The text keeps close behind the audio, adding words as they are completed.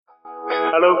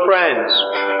Hello friends,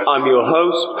 I'm your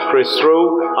host, Chris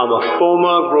Thrall. I'm a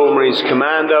former Royal Marines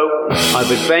Commando.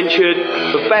 I've adventured,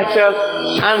 for better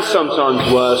and sometimes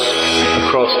worse,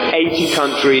 across 80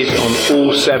 countries on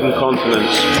all 7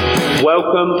 continents.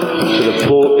 Welcome to the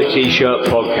Bought the T-Shirt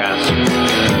podcast.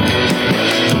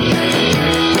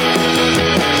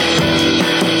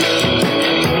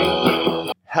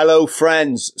 Hello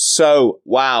friends, so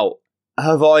wow,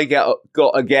 have I got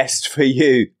a guest for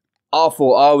you? I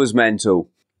thought I was mental.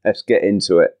 Let's get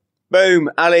into it. Boom,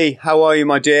 Allie, how are you,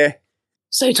 my dear?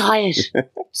 So tired.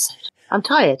 I'm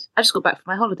tired. I just got back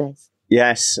from my holidays.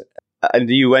 Yes, and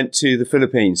you went to the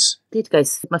Philippines? Did go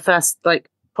my first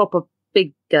proper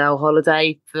big girl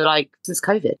holiday for since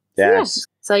COVID. Yes.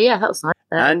 So yeah, that was nice.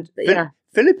 And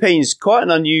Philippines, quite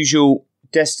an unusual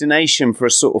destination for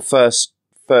a sort of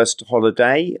first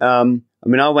holiday.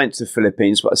 I went to the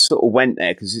Philippines, but I sort of went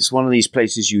there because it's one of these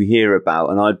places you hear about,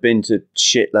 and I'd been to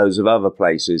shitloads of other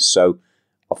places, so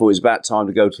I thought it was about time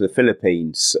to go to the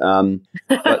Philippines.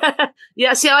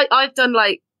 Yeah, see, I've done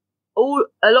a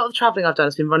lot of the travelling I've done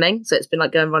has been running, so it's been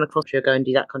go and run across country, or go and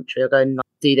do that country, or go and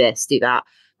do this, do that.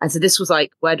 And so this was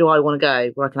where do I want to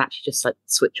go, where I can actually just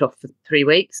switch off for 3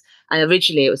 weeks. And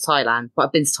originally it was Thailand, but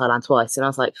I've been to Thailand twice, and I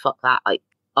was like, fuck that,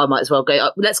 I might as well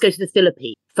go. Let's go to the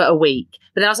Philippines for a week.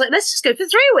 But then I was like, let's just go for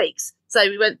 3 weeks. So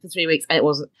we went for 3 weeks, and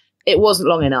it wasn't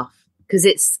long enough because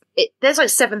there's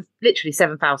literally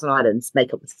 7,000 islands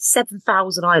make up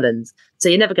 7,000 islands. So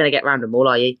you're never going to get around them all,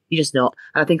 are you? You're just not.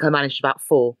 And I think I managed about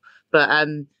 4, but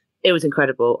it was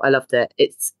incredible. I loved it.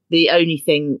 It's the only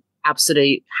thing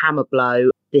absolute hammer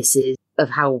blow. This is of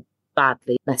how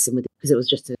badly messing with it, because it was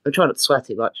just. I'm trying not to swear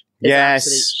too much. It's an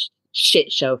absolute shit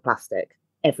show of plastic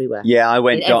everywhere. Yeah, I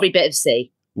went in every bit of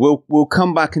sea. We'll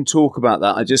come back and talk about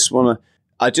that. I just want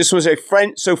to say,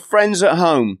 friends at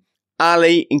home,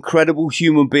 Allie, incredible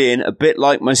human being, a bit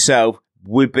like myself.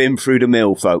 We've been through the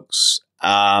mill, folks.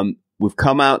 We've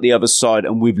come out the other side,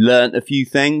 and we've learnt a few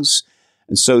things.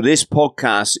 And so this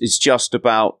podcast is just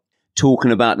about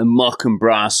talking about the muck and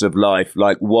brass of life.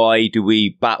 Like, why do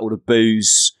we battle the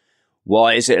booze?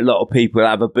 Why is it a lot of people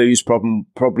have a booze problem,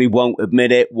 probably won't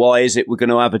admit it? Why is it we're going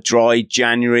to have a dry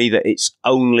January,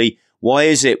 why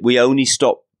is it we only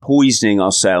stop poisoning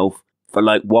ourselves for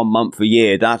 1 month a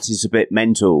year? That is a bit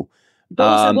mental. But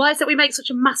also, why is it we make such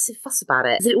a massive fuss about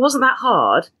it? If it wasn't that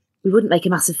hard, we wouldn't make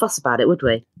a massive fuss about it, would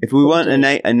we? If we weren't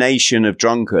a nation of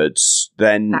drunkards,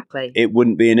 then It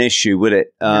wouldn't be an issue, would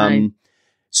it? No.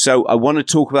 So we're going to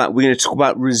talk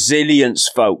about resilience,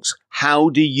 folks. How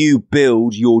do you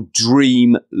build your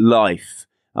dream life?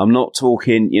 I'm not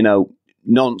talking,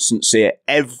 nonsense here.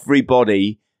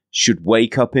 Everybody should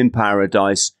wake up in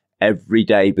paradise every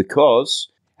day because,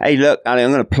 hey, look, Ali,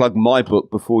 I'm going to plug my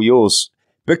book before yours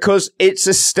because it's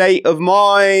a state of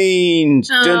mind.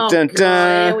 Oh, dun, dun,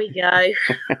 dun. Here we go.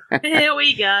 Here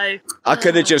we go. I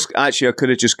could have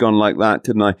just gone like that,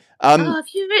 couldn't I? Have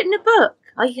you written a book?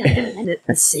 Oh, yeah,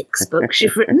 the 6 books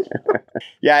you've written.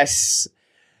 Yes.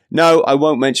 No, I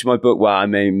won't mention my book. Well, I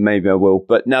mean, maybe I will,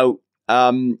 but no,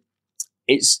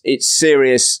 it's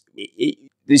serious.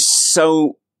 There's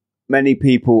so many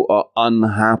people are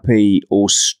unhappy or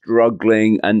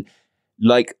struggling, and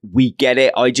we get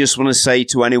it. I just want to say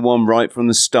to anyone right from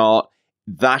the start,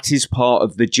 that is part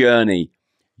of the journey.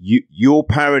 Your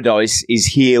paradise is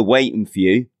here waiting for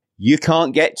you. You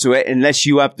can't get to it unless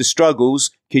you have the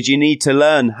struggles, because you need to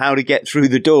learn how to get through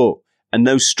the door, and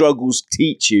those struggles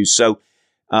teach you. So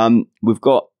we've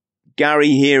got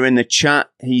Gary here in the chat.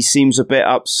 He seems a bit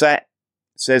upset.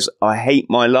 Says, I hate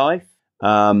my life.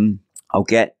 I'll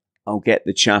get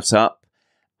the chat up.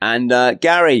 And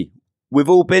Gary, we've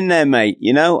all been there, mate.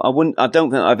 I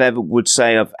don't think I've ever would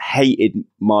say I've hated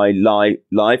my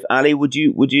life. Ali, would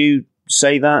you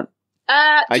say that?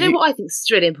 Do you know what I think is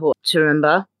really important to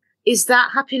remember? Is that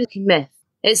happiness is a myth.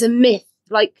 It's a myth,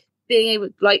 being able,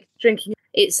 drinking.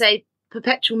 It's a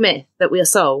perpetual myth that we are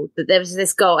sold that there is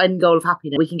this end goal of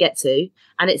happiness we can get to,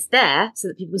 and it's there so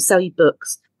that people can sell you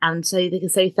books, and so they can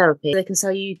sell you therapy, so they can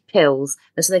sell you pills,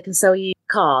 and so they can sell you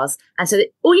cars, and so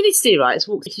all you need to do, right, is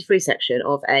walk to the free section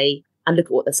and look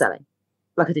at what they're selling.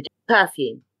 Like I did,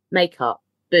 perfume, makeup,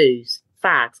 booze,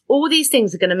 fags. All these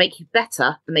things are going to make you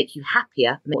better and make you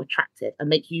happier and more attractive and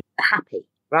make you happy,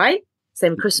 right?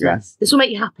 Same with Christmas. Yeah. This will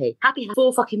make you happy. Happy has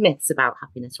 4 fucking myths about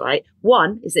happiness, right?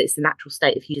 1 is that it's the natural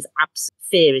state of you.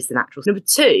 Fear is the natural. Number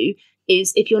 2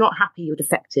 is if you're not happy, you're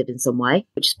defective in some way,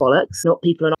 which is bollocks.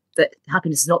 That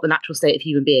happiness is not the natural state of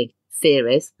human being. Fear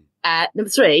is. Number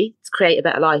 3, to create a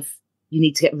better life, you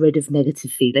need to get rid of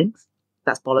negative feelings.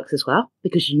 That's bollocks as well,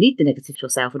 because you need the negative to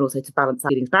yourself and also to balance out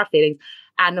feelings, bad feelings.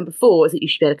 And number 4 is that you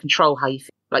should be able to control how you feel.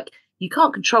 You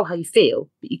can't control how you feel,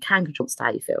 but you can control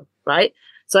how you feel, right?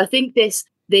 So I think this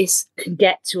can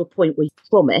get to a point where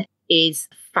promise is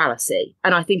fallacy.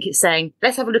 And I think it's saying,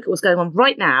 let's have a look at what's going on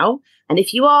right now. And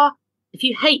if you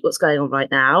hate what's going on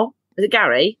right now, with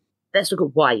Gary, let's look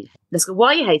at why. Let's look at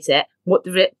why you hate it, what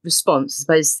the response as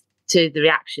opposed to the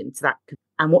reaction to that,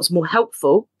 and what's more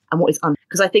helpful and what is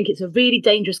because I think it's a really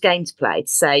dangerous game to play to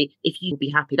say, if you will be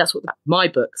happy. That's what my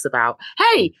book's about.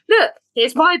 Hey, look,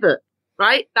 here's my book,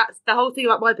 right? That's the whole thing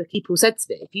about my book. People said to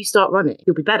me, if you start running,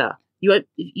 you'll be better. Your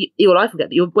life will get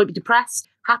better. You won't be depressed,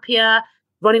 happier.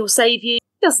 Running will save you.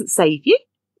 It doesn't save you.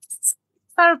 It's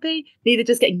therapy. Neither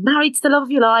just getting married to the love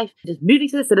of your life, just moving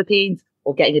to the Philippines,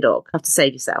 or getting a dog. You have to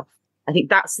save yourself. I think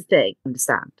that's the thing.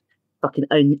 Understand? Fucking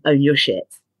own your shit.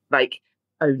 Like,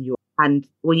 own your. And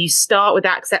when you start with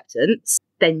that acceptance,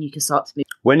 then you can start to move.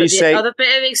 When but you say the other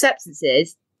bit of acceptance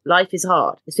is life is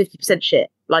hard. It's 50% shit.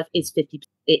 Life is 50%.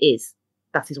 It is.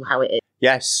 That is how it is.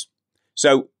 yes.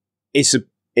 So it's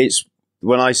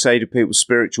when I say to people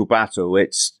spiritual battle,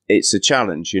 it's a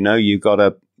challenge. You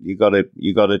gotta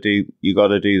do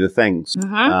the things.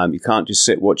 Mm-hmm. You can't just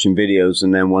sit watching videos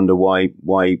and then wonder why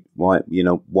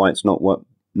it's not working.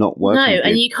 No,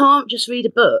 and you can't just read a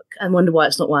book and wonder why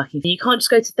it's not working. You can't just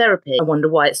go to therapy and wonder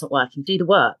why it's not working. Do the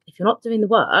work. If you're not doing the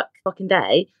work fucking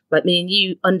day, like me and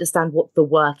you understand what the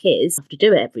work is, have to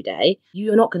do it every day,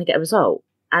 you're not going to get a result.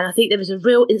 And I think there is a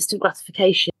real instant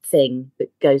gratification thing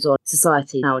that goes on in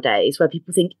society nowadays where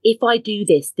people think, if I do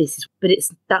this is, but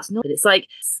that's not. It's like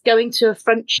going to a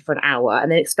French for an hour and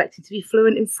then expecting to be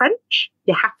fluent in French.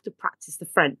 You have to practice the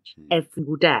French every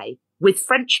single day with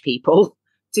French people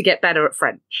to get better at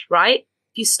French, right?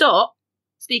 If you stop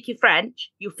speaking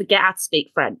French, you'll forget how to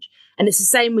speak French. And it's the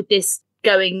same with this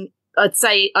going, I'd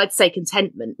say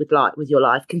contentment with your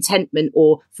life, contentment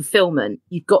or fulfillment.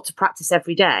 You've got to practice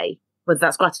every day, whether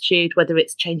that's gratitude, whether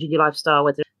it's changing your lifestyle,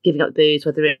 whether it's giving up the booze,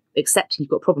 whether it's accepting you've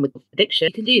got a problem with addiction.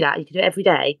 You can do that. You can do it every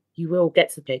day. You will get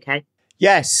to the okay.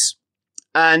 Yes.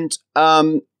 And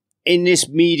in this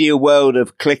media world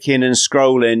of clicking and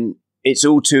scrolling, it's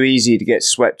all too easy to get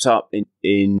swept up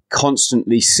in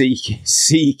constantly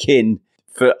seeking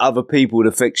for other people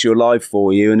to fix your life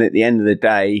for you. And at the end of the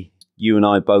day, you and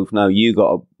I both know you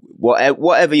got to,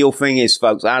 whatever your thing is,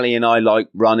 folks. Allie and I like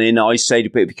running. I say to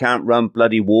people, if you can't run,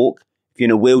 bloody walk. If you're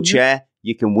in a wheelchair,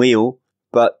 you can wheel.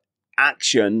 But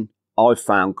action, I've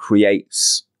found,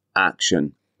 creates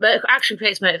action. But action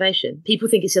creates motivation. People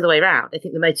think it's the other way around. They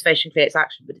think the motivation creates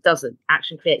action, but it doesn't.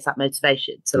 Action creates that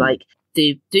motivation. So like,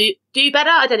 do better.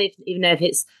 I don't even know if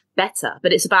it's better,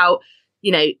 but it's about,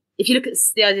 if you look at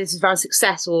the ideas around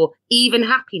success or even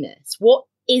happiness, what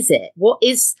is it? What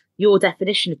is your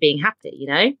definition of being happy?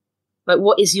 Like,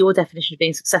 what is your definition of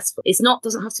being successful?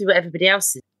 Doesn't have to be what everybody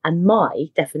else is. And my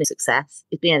definition of success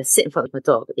is being able to sit in front of my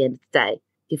dog at the end of the day,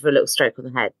 give her a little stroke on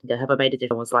the head and go, have I made a difference in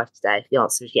someone's life today? If the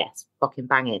answer is yes, fucking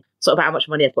bang in. It's not about how much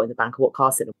money I've got in the bank or what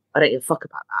car sit in. I don't give a fuck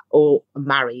about that. Or I'm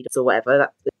married or whatever.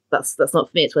 That's not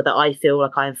for me. It's whether I feel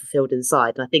like I am fulfilled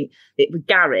inside. And I think that with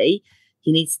Gary,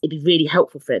 it'd be really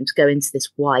helpful for him to go into this.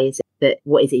 What is it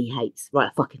he hates? Right,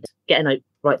 fucking get a note,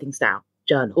 write things down,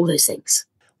 journal, all those things.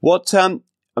 What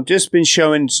I've just been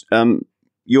showing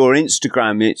your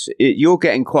Instagram. You're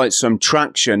getting quite some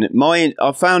traction.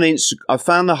 I found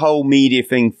the whole media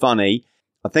thing funny.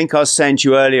 I think I sent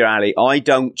you earlier, Ali. I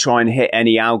don't try and hit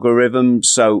any algorithm.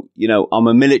 So I'm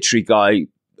a military guy,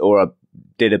 or I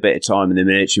did a bit of time in the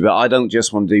military, but I don't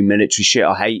just want to do military shit.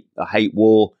 I hate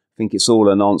war. I think it's all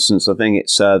a nonsense. I think it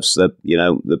serves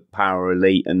the power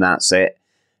elite, and that's it.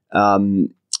 I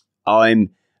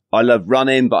love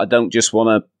running, but I don't just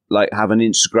want to have an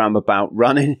Instagram about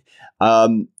running.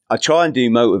 I try and do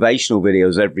motivational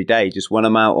videos every day. Just when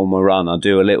I'm out on my run, I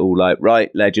do a little right,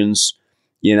 legends,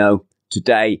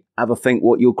 today, have a think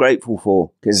what you're grateful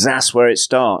for, because that's where it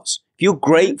starts. If you're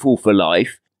grateful for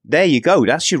life, there you go.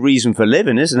 That's your reason for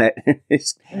living, isn't it?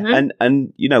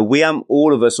 And we haven't,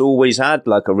 all of us always had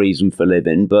a reason for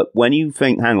living. But when you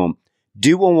think, hang on,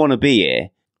 do I want to be here?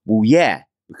 Well, yeah,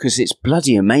 because it's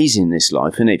bloody amazing, this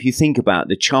life. And if you think about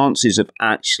the chances of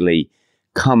actually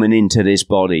coming into this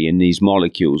body and these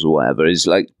molecules or whatever is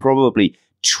probably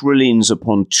trillions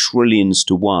upon trillions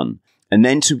to one. And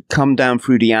then to come down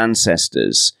through the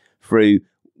ancestors, through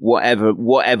whatever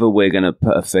we're going to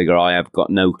put a figure, I have got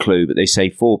no clue, but they say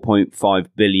 4.5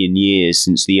 billion years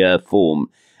since the Earth formed,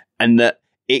 and that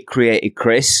it created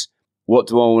Chris. What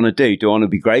do I want to do? Do I want to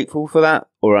be grateful for that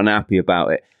or unhappy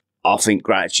about it? I think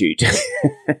gratitude.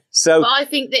 But I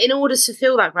think that in order to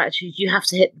feel that gratitude, you have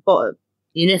to hit the bottom.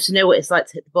 You have to know what it's like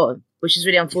to hit the bottom, which is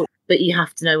really unfortunate. But you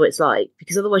have to know what it's like,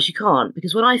 because otherwise you can't.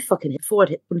 Because when I fucking hit forward,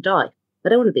 I want to die. I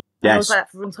don't want to be. Yes. I was like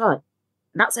that for a long time.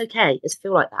 That's okay. It's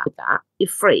feel like that. With that, you're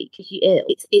freak. If you're ill,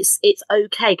 it's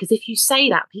okay. Because if you say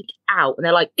that, people get out and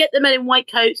they're like, "Get the men in white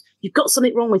coats. You've got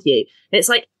something wrong with you." And it's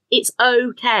like it's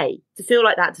okay to feel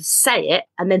like that, to say it,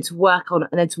 and then to work on it,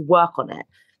 and then to work on it.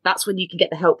 That's when you can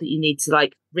get the help that you need to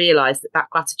like realize that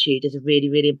gratitude is a really,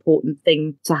 really important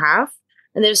thing to have.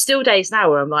 And there are still days now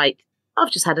where I'm like,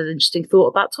 I've just had an interesting thought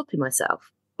about topping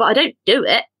myself, but I don't do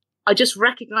it. I just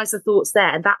recognize the thoughts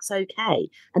there, and that's okay.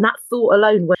 And that thought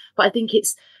alone, but I think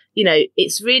it's,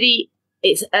 it's really,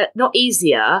 it's not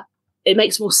easier. It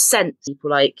makes more sense.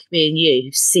 People like me and you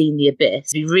who've seen the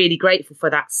abyss, be really grateful for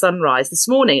that sunrise. This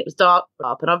morning it was dark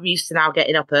up, and I'm used to now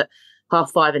getting up at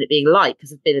 5:30 and it being light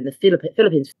because I've been in the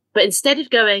Philippines. But instead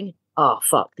of going, oh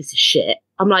fuck, this is shit,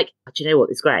 I'm like, do you know what?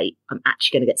 It's great. I'm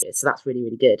actually going to get to it. So that's really,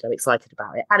 really good. I'm excited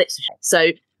about it, and it's a shit.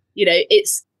 So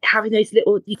it's having those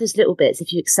little bits,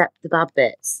 if you accept the bad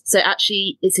bits. So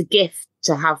actually it's a gift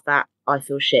to have that I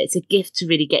feel shit. It's a gift to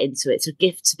really get into it. It's a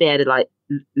gift to be able to like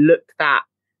look that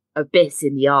abyss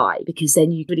in the eye, because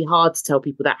then it's really hard to tell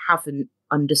people that haven't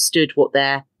understood what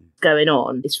they're going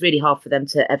on. It's really hard for them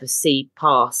to ever see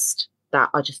past that.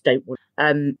 I just don't want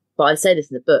but I say this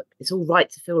in the book, it's all right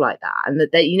to feel like that. And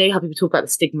that how people talk about the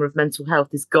stigma of mental health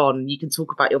is gone. You can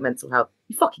talk about your mental health.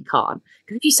 You fucking can't.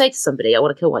 Because if you say to somebody, I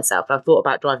want to kill myself, and I've thought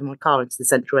about driving my car into the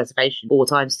Central Reservation 4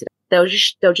 times today, they'll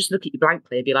just look at you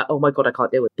blankly and be like, oh my God, I can't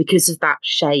deal with it, because of that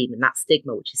shame and that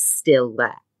stigma, which is still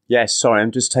there. Yes, sorry,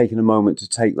 I'm just taking a moment to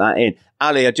take that in.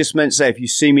 Ali, I just meant to say, if you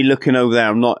see me looking over there,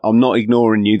 I'm not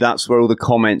ignoring you. That's where all the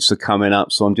comments are coming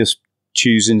up. So I'm just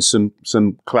choosing some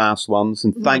class ones,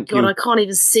 and thank you. God, I can't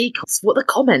even see what the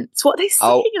comments. What are they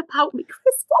saying about me,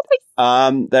 Chris? What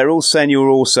are they? They're all saying you're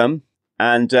awesome,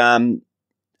 and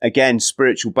again,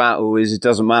 spiritual battle is, it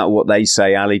doesn't matter what they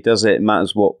say, Ali, does it? It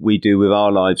matters what we do with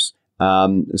our lives.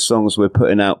 As long as we're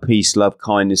putting out peace, love,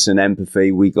 kindness, and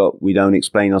empathy, we don't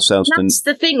explain ourselves. That's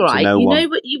the thing, right? No one. Know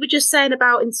what you were just saying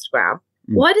about Instagram.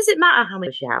 Why does it matter how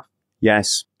many you have?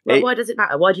 Yes. Why does it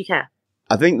matter? Why do you care?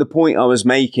 I think the point I was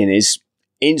making is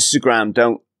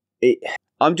Instagram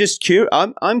I'm just curious.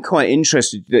 I'm quite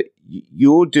interested that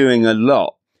you're doing a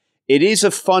lot. It is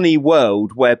a funny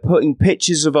world where putting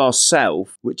pictures of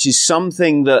ourselves, which is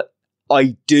something that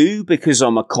I do because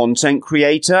I'm a content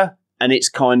creator and it's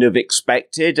kind of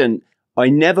expected, and I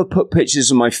never put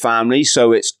pictures of my family,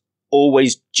 so it's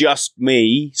always just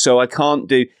me. So I can't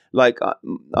do, like,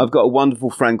 I've got a wonderful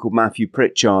friend called Matthew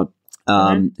Pritchard.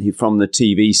 He's from the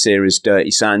TV series Dirty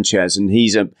Sanchez, and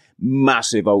he's a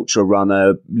massive ultra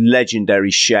runner, legendary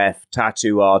chef,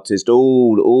 tattoo artist,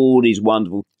 all these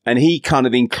wonderful, and he kind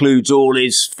of includes all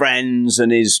his friends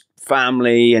and his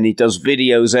family, and he does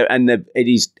videos, and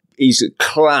he's a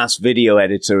class video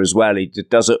editor as well. He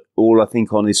does it all, I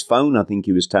think, on his phone, I think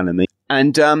he was telling me,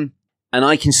 and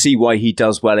I can see why he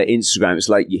does well at Instagram. It's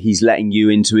like he's letting you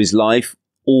into his life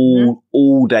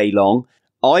all day long.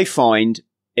 I find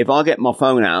if I get my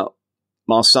phone out,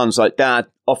 my son's like, Dad,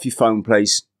 off your phone,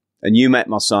 please. And you met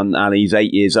my son, Ali, he's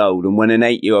 8 years old. And when an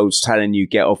 8-year-old's telling you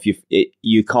get off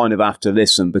you kind of have to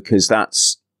listen, because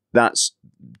that's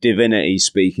divinity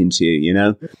speaking to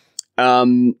you,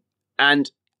 And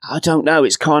I don't know,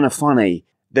 it's kind of funny.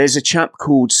 There's a chap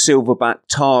called Silverback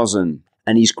Tarzan,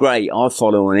 and he's great. I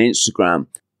follow on Instagram.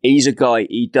 He's a guy,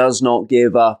 he does not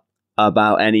give up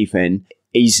about anything.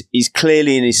 He's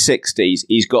clearly in his 60s.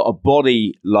 He's got a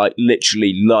body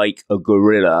literally like a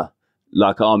gorilla.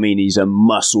 He's a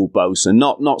muscle boaster,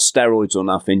 not steroids or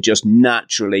nothing, just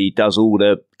naturally does all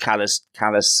the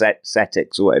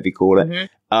calisthenics or whatever you call it.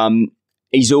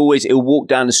 He'll walk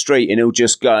down the street and he'll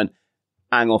just go and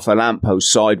hang off a lamppost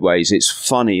sideways. It's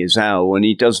funny as hell. And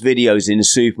he does videos in the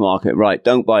supermarket. Right,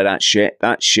 don't buy that shit.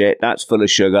 That's full of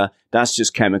sugar. That's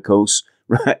just chemicals.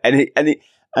 Right, and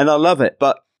I love it.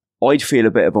 But I'd feel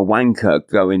a bit of a wanker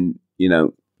going,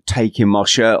 taking my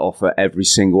shirt off at every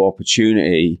single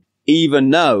opportunity, even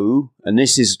though, and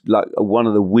this is like one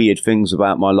of the weird things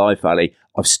about my life, Ali,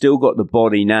 I've still got the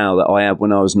body now that I had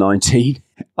when I was 19.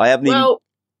 I haven't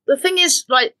the thing is,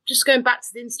 like, just going back to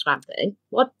the Instagram thing,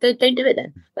 what? Don't do it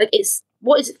then. Like,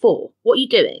 what is it for? What are you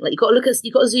doing? Like, you got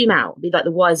to zoom out, be like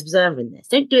the wise observer in this.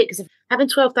 Don't do it because having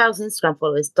 12,000 Instagram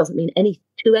followers doesn't mean anything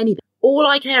to anybody. All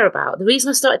I care about, the reason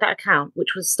I started that account,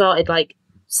 which was started like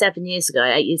 8 years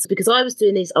ago, because I was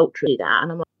doing these ultra that,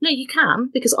 and I'm like, no, you can,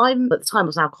 because at the time I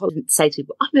was an alcoholic. I didn't say to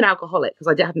people, I'm an alcoholic, because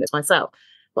I hadn't it myself.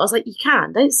 But I was like, you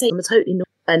can, don't say I'm totally not,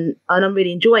 and I'm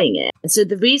really enjoying it. And so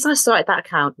the reason I started that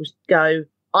account was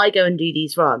I go and do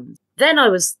these runs. Then I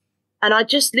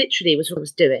just literally was what I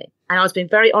was doing. And I was being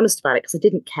very honest about it because I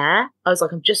didn't care. I was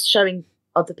like, I'm just showing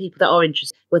other people that are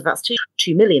interested, whether that's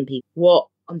 2 million people, what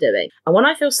I'm doing. And when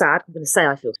I feel sad, I'm going to say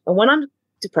I feel sad. And when I'm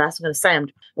depressed. I'm going to say I'm,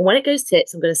 and when it goes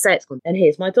tits, I'm going to say it's gone. And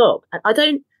here's my dog. And I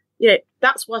don't,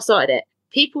 that's why I started it.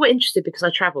 People were interested because I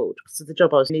travelled. So the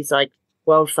job I was in these like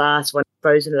world first, went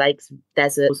frozen lakes and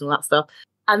deserts and all that stuff.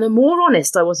 And the more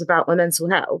honest I was about my mental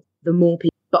health, the more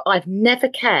people. But I've never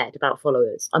cared about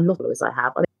followers. I'm not followers. I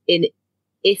have. I mean,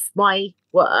 if my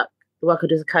work, the work I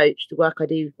do as a coach, the work I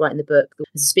do writing the book,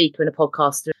 as a speaker and a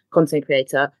podcaster, content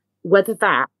creator, whether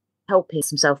that helping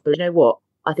some self-belief, you know what?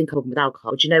 I think I'm with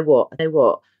alcohol. But you know what?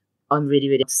 I'm really,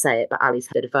 really to say it, but Allie's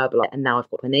had to verbalize it, and now I've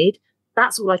got what I need.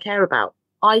 That's all I care about.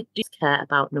 I do care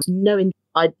about knowing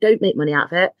I don't make money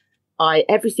out of it.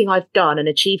 Everything I've done and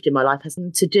achieved in my life has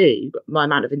nothing to do with my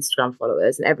amount of Instagram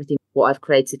followers and everything what I've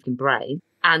created in brain.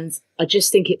 And I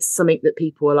just think it's something that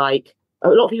people are like, a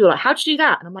lot of people are like, how'd you do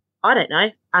that? And I'm like, I don't know.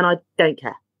 And I don't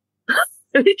care. I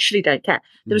literally don't care.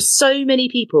 There are so many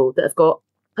people that have got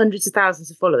hundreds of thousands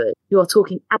of followers who are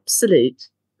talking absolute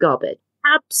garbage.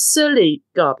 Absolute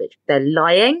garbage. They're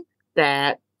lying.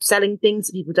 They're selling things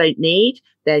that people don't need.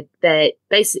 They're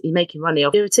basically making money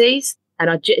off activities. And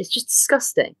it's just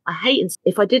disgusting. I hate it.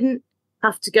 If I didn't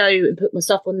have to go and put my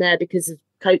stuff on there because of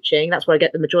coaching, that's where I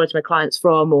get the majority of my clients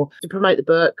from, or to promote the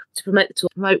book, to promote the tool,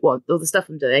 promote all the stuff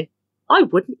I'm doing, I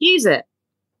wouldn't use it.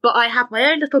 But I have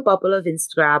my own little bubble of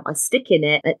Instagram. I stick in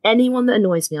it, and anyone that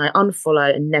annoys me, I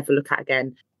unfollow and never look at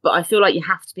again. But I feel like you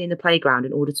have to be in the playground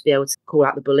in order to be able to call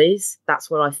out the bullies. That's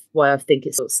why I think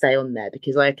it's sort of stay on there,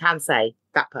 because I can say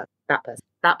that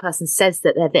person says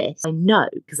that they're this. I know,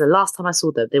 because the last time I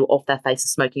saw them, they were off their face and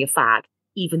smoking a fag,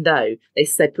 even though they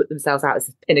said put themselves out as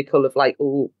the pinnacle of like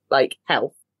all like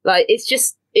health. Like it's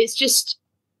just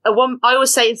a one. I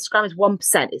always say Instagram is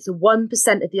 1%. It's a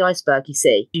 1% of the iceberg you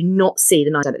see. You do not see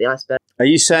the 9% of the iceberg. Are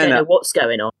you saying you don't know what's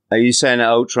going on? Are you saying that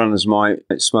ultra runners might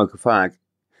smoke a fag?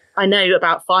 I know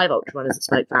about 5 ultra runners that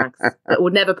smoke fags that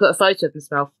would never put a photo of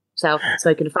themselves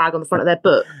smoking a fag on the front of their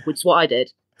book, which is what I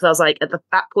did. Because I was like, at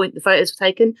that point, the photos were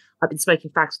taken. I've been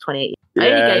smoking fags for 28 years.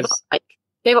 Yes. I only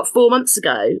gave up 4 months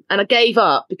ago, and I gave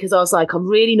up because I was like, I'm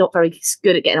really not very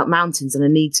good at getting up mountains, and I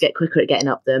need to get quicker at getting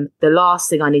up them. The last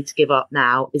thing I need to give up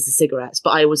now is the cigarettes.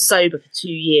 But I was sober for 2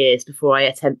 years before I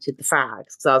attempted the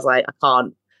fags, because I was like, I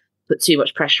can't put too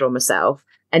much pressure on myself.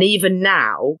 And even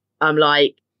now, I'm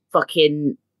like,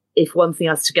 fucking, if one thing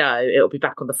has to go, it'll be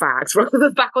back on the fags rather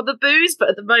than back on the booze. But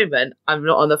at the moment, I'm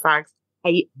not on the fags.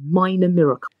 A minor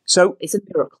miracle. So it's a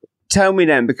miracle. Tell me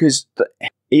then, because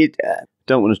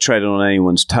don't want to tread on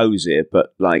anyone's toes here,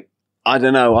 but like, I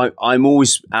don't know. I'm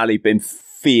always, Allie, been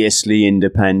fiercely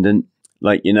independent.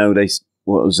 Like,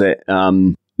 what was it?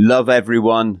 Love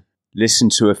everyone, listen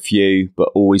to a few, but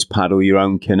always paddle your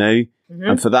own canoe. Mm-hmm.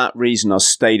 And for that reason, I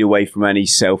stayed away from any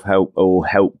self-help or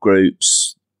help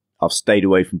groups. I've stayed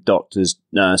away from doctors,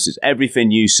 nurses, everything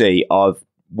you see, I've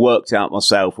worked out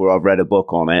myself or I've read a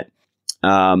book on it.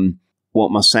 What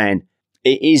am I saying?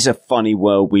 It is a funny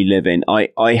world we live in.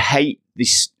 I hate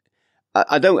this.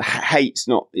 I don't hate.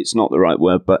 It's not the right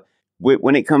word. But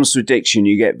when it comes to addiction,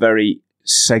 you get very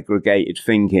segregated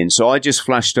thinking. So I just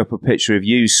flashed up a picture of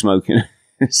you smoking,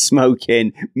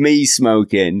 me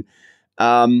smoking,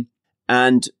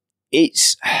 and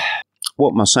it's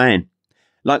what am I saying?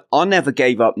 Like, I never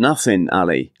gave up nothing,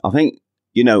 Allie. I think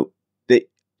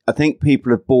I think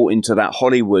people have bought into that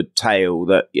Hollywood tale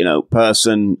that,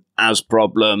 person has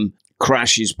problem,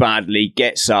 crashes badly,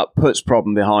 gets up, puts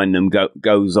problem behind them,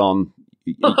 goes on,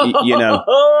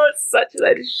 It's such a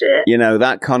load of shit.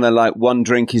 That kind of like one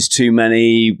drink is too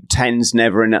many, 10's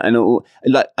never enough. And all,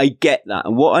 like, I get that.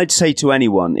 And what I'd say to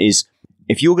anyone is,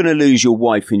 if you're going to lose your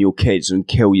wife and your kids and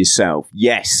kill yourself,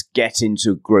 yes, get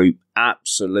into a group.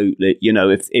 Absolutely.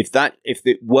 If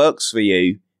it works for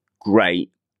you,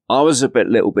 great. I was a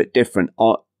little bit different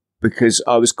because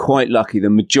I was quite lucky. The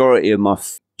majority of my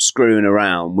screwing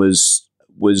around was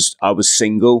I was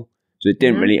single, so it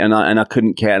didn't really, and I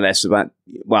couldn't care less about.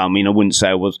 Well, I mean, I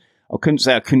couldn't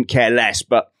say I couldn't care less,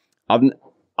 but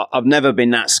I've never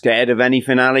been that scared of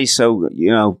anything, Allie. So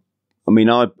I mean,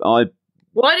 I.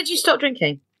 Why did you stop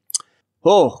drinking?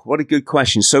 Oh, what a good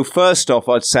question. So first off,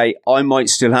 I'd say I might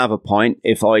still have a pint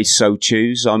if I so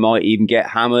choose. I might even get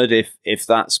hammered if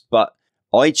that's, but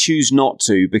I choose not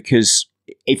to, because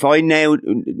if I nailed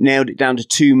it down to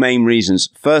 2 main reasons.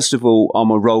 First of all,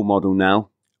 I'm a role model now.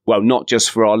 Well, not just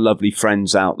for our lovely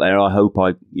friends out there. I hope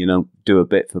I, do a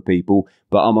bit for people,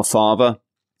 but I'm a father.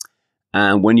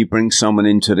 And when you bring someone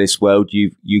into this world,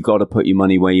 you got to put your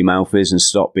money where your mouth is and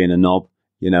stop being a knob.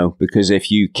 Because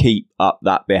if you keep up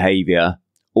that behavior,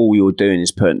 all you're doing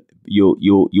is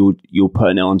you're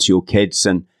putting it onto your kids.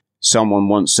 And someone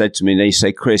once said to me, they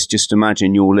say, Chris, just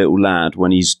imagine your little lad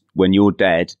when you're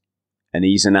dead and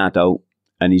he's an adult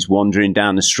and he's wandering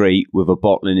down the street with a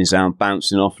bottle in his hand,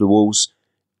 bouncing off the walls.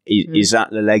 Is that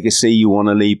the legacy you want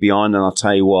to leave behind? And I'll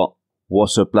tell you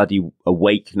what a bloody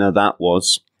awakener that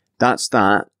was. That's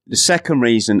that. The second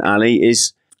reason, Allie,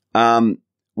 is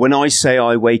when I say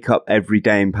I wake up every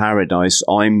day in paradise,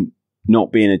 I'm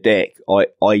not being a dick.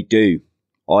 I do.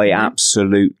 I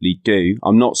absolutely do.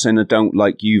 I'm not saying I don't,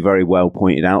 like you very well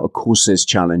pointed out. Of course there's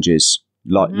challenges.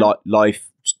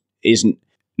 Life isn't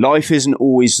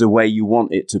always the way you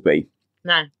want it to be.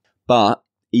 No. But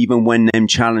even when them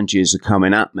challenges are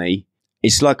coming at me,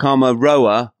 it's like I'm a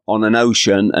rower on an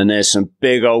ocean and there's some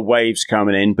big old waves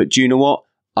coming in. But do you know what?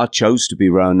 I chose to be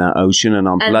rowing that ocean, and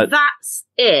that's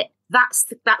it. That's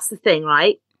the thing,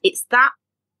 right? It's that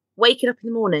waking up in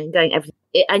the morning, going everything,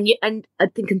 and I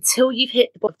think until you've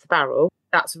hit the bottom of the barrel,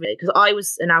 that's really, because I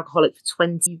was an alcoholic for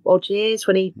 20 odd years,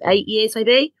 28 years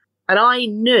maybe, and I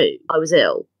knew I was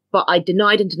ill, but I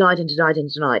denied and denied and denied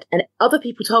and denied, and other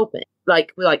people told me,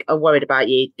 we're like, I'm worried about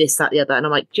you, this, that, the other, and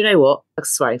I'm like, do you know what? I'm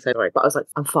swearing so sorry, but I was like,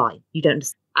 I'm fine. You don't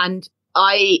understand. And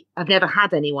I have never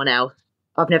had anyone else.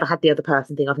 I've never had the other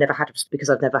person thing. I've never had, because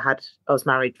I was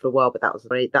married for a while, but that's in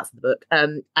the book.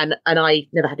 And I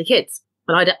never had the kids.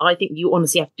 And I think you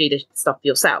honestly have to do this stuff for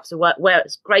yourself. So where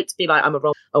it's great to be like, I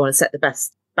want to set the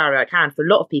best barrier I can. For a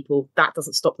lot of people, that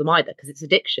doesn't stop them either, because it's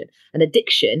addiction. And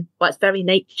addiction, by its very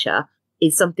nature,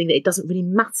 is something that it doesn't really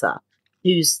matter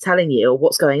who's telling you or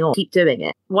what's going on. Keep doing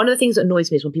it. One of the things that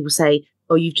annoys me is when people say,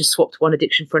 oh, you've just swapped one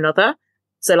addiction for another.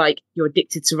 So like, you're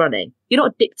addicted to running. You're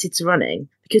not addicted to running,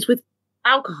 because with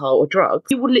alcohol or drugs,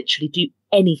 you will literally do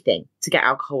anything to get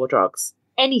alcohol or drugs.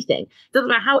 Anything. Doesn't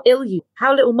matter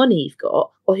how little money you've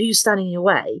got, or who's standing in your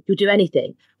way, you'll do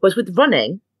anything. Whereas with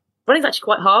running's actually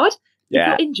quite hard. Yeah. If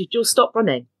you're injured, you'll stop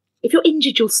running. If you're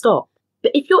injured, you'll stop.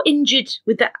 But if you're injured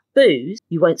with that booze,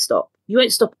 you won't stop. You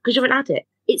won't stop because you're an addict.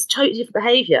 It's totally different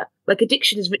behaviour. Like,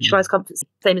 addiction is ritualised comfort,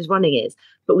 same as running is.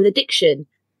 But with addiction,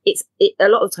 it a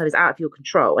lot of the time is out of your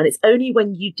control, and it's only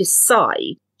when you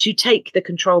decide to take the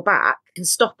control back and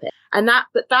stop it. And that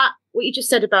what you just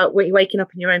said about when you're waking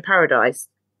up in your own paradise,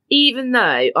 even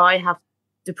though I have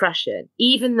depression,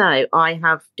 even though I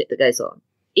have shit that goes on,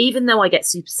 even though I get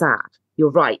super sad,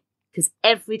 you're right. Because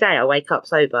every day I wake up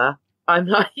sober, I'm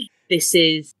like,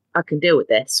 I can deal with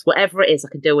this. Whatever it is, I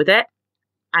can deal with it.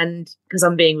 And because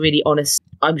I'm being really honest,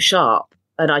 I'm sharp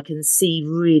and I can see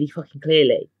really fucking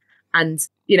clearly. And,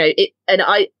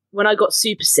 when I got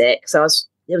super sick,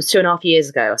 it was 2.5 years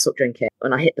ago, I stopped drinking,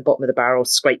 and I hit the bottom of the barrel,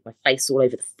 scraped my face all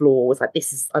over the floor, was like,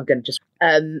 I'm going to just,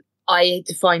 I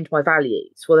defined my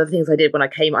values. One of the things I did when I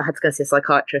came, I had to go see a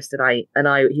psychiatrist, and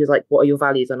he was like, what are your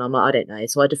values? And I'm like, I don't know.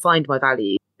 So I defined my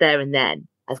values there and then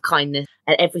as kindness,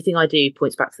 and everything I do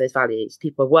points back to those values.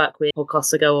 People I work with,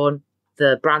 podcasts I go on,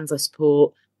 the brands I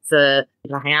support, the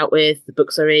people I hang out with, the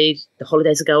books I read, the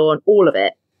holidays I go on, all of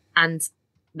it. And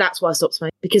that's why I stopped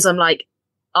smoking, because I'm like,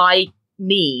 I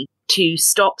need to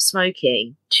stop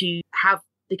smoking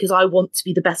because I want to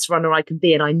be the best runner I can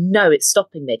be, and I know it's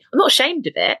stopping me. I'm not ashamed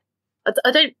of it.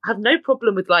 I don't have no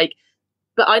problem with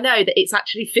but I know that it's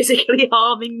actually physically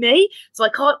harming me. So I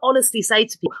can't honestly say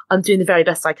to people, I'm doing the very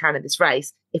best I can in this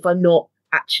race if I'm not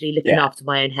actually looking after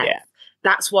my own health. Yeah.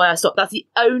 That's why I stopped. That's the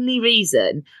only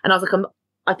reason. And I was like,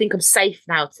 I think I'm safe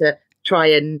now to try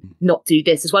and not do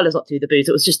this as well as not do the booze.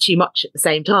 It was just too much at the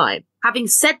same time. Having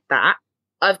said that,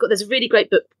 there's a really great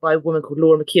book by a woman called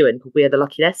Laura McEwen called We Are the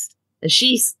Lucky List. And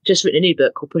she's just written a new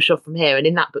book called Push Off From Here. And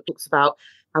in that book talks about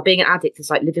how being an addict is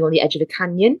like living on the edge of a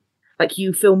canyon. Like,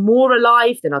 you feel more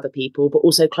alive than other people, but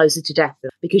also closer to death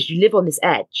because you live on this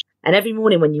edge. And every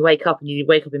morning when you wake up and you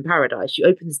wake up in paradise, you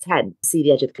open this tent, see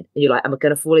the edge of the canyon, and you're like, am I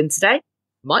going to fall in today? I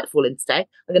might fall in today.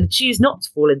 I'm going to choose not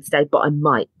to fall in today, but I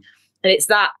might. And it's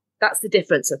that's the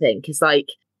difference, I think, is like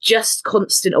just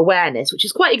constant awareness, which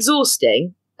is quite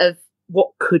exhausting, of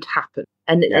what could happen.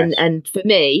 And for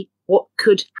me, what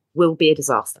will be a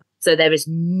disaster. So there is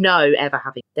no ever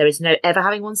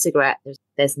having one cigarette.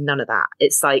 There's none of that.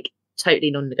 It's like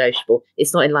totally non-negotiable.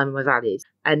 It's not in line with my values.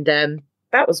 And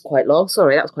that was quite long.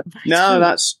 Sorry, that was quite. No,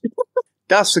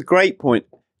 that's a great point.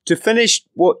 To finish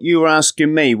what you were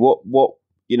asking me,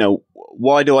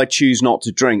 why do I choose not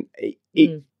to drink?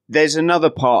 There's another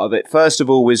part of it. First of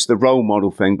all, is the role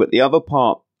model thing, but the other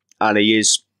part, Allie,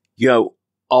 is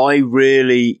I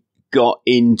really got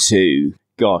into,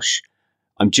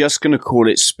 I'm just going to call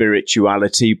it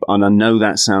spirituality, and I know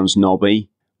that sounds knobby.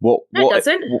 What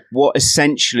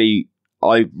essentially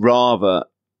I'd rather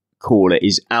call it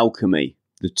is alchemy,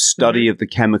 the study of the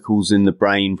chemicals in the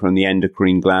brain, from the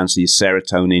endocrine glands, your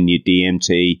serotonin, your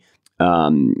DMT,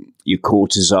 your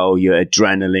cortisol, your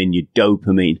adrenaline, your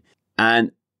dopamine.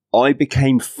 And I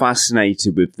became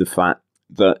fascinated with the fact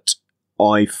that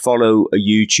I follow a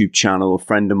YouTube channel, a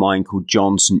friend of mine called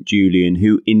John St. Julian,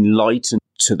 who enlightened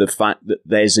to the fact that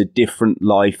there's a different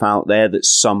life out there that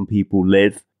some people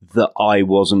live that I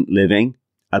wasn't living.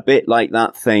 A bit like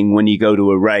that thing when you go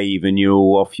to a rave and you're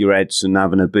all off your heads and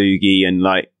having a boogie, and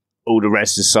like all the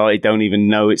rest of society don't even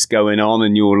know it's going on,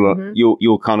 and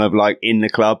you're kind of like in the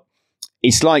club.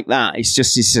 It's like that.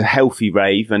 It's a healthy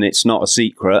rave, and it's not a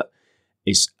secret.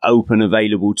 It's open,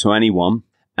 available to anyone.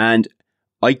 And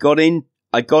I got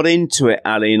into it,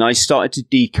 Allie, and I started to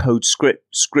decode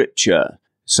scripture.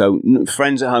 So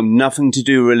friends at home, nothing to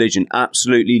do with religion.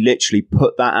 Absolutely, literally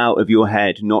put that out of your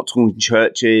head. Not talking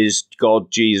churches,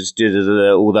 God, Jesus,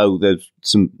 although there's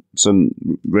some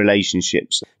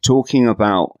relationships. Talking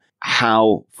about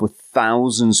how for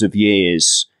thousands of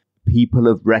years, people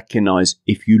have recognized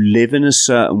if you live in a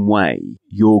certain way,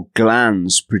 your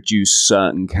glands produce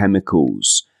certain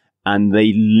chemicals and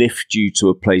they lift you to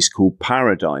a place called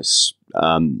paradise,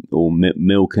 or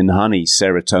milk and honey,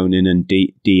 serotonin and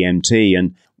DMT.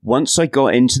 And once I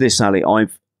got into this, Allie,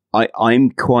 I'm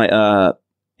quite a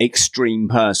extreme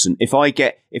person. If I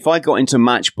got into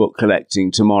matchbook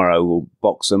collecting tomorrow or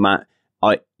box of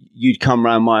you'd come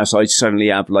round my house, I'd suddenly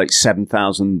have like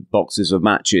 7,000 boxes of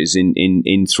matches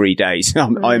in 3 days.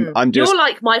 I'm just... You're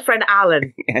like my friend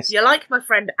Alan. Yes. You're like my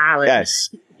friend Alan.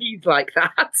 Yes. He's like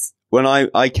that. When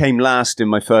I came last in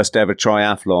my first ever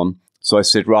triathlon, so I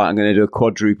said, right, I'm going to do a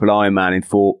quadruple Ironman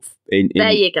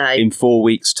there you go. In 4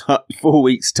 weeks, 4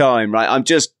 weeks time, right? I'm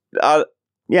just,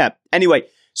 yeah. Anyway,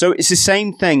 so it's the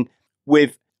same thing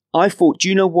with, I thought, do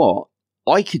you know what?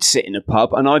 I could sit in a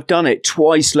pub, and I've done it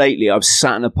twice lately. I've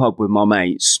sat in a pub with my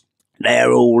mates.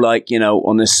 They're all like,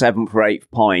 on the 7th or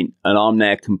 8th pint, and I'm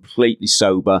there completely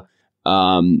sober.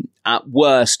 At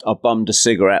worst, I bummed a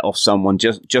cigarette off someone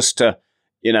just to,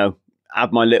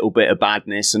 have my little bit of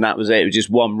badness, and that was it. It was just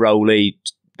one rollie.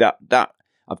 That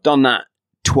I've done that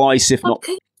twice, if not.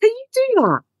 Can you do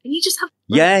that? Can you just have?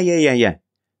 Yeah.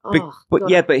 Oh,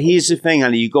 but here's the thing,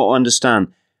 Annie. You got to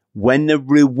understand, when the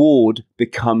reward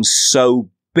becomes so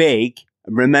big.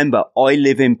 Remember, I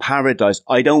live in paradise.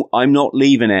 I'm not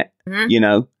leaving it.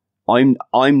 Mm-hmm.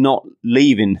 I'm not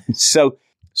leaving. So.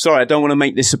 Sorry, I don't want to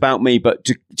make this about me, but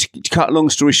to cut a long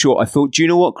story short, I thought, do you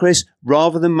know what, Chris?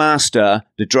 Rather than master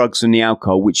the drugs and the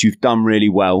alcohol, which you've done really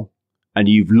well, and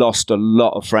you've lost a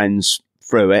lot of friends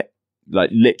through it,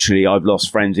 like literally I've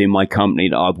lost friends in my company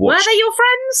that I've watched. Were they your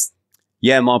friends?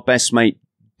 Yeah, my best mate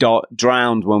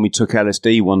drowned when we took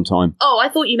LSD one time. Oh, I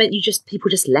thought you meant people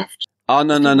just left. Oh,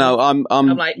 no. I'm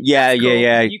like, yeah.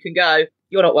 You can go.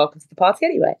 You're not welcome to the party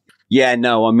anyway. Yeah,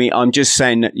 no, I mean, I'm just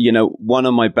saying that, one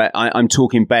of my I'm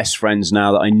talking best friends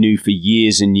now that I knew for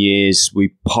years and years.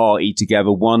 We partied together.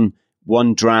 One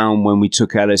drowned when we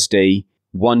took LSD.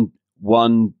 One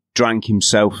drank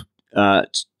himself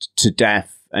to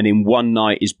death. And in one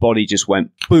night, his body just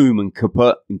went boom and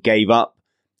kaput and gave up.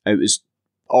 It was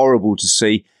horrible to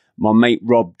see. My mate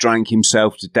Rob drank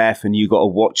himself to death, and you got to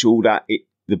watch all that.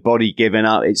 The body giving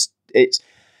up. It's.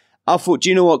 I thought, do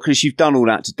you know what, Chris? You've done all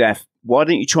that to death. Why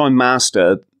don't you try and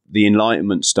master the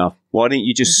enlightenment stuff? Why don't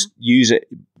you just use it,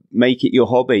 make it your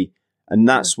hobby? And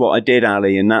that's what I did,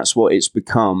 Allie, and that's what it's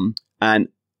become. And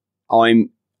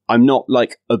I'm not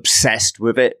like obsessed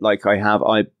with it like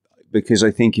because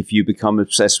I think if you become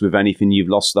obsessed with anything, you've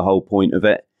lost the whole point of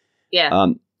it. Yeah.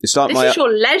 This is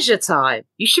your leisure time.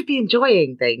 You should be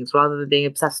enjoying things rather than being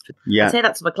obsessed with. Yeah. I say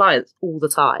that to my clients all the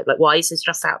time. Like, why are you so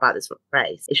stressed out about this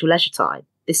race? It's your leisure time.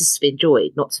 This is to be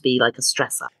enjoyed, not to be like a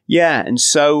stressor. Yeah, and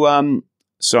so,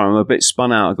 sorry, I'm a bit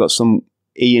spun out. I've got some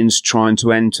Ian's trying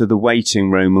to enter the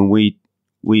waiting room, and we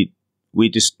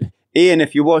just... Ian,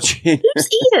 if you're watching... Who's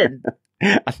Ian?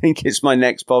 I think it's my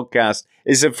next podcast.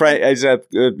 It's a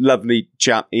lovely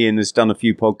chap. Ian has done a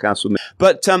few podcasts with me.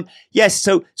 But, yes,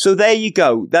 so there you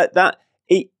go.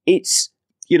 It's,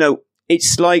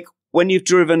 it's like when you've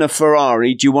driven a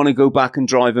Ferrari, do you want to go back and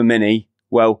drive a Mini?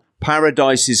 Well...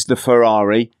 Paradise is the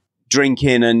Ferrari,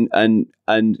 drinking and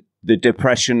the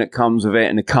depression that comes with it,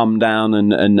 and the come down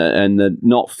and the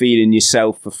not feeling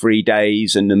yourself for 3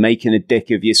 days, and the making a dick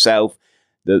of yourself,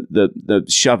 the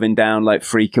shoving down like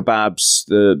free kebabs,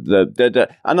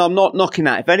 and I'm not knocking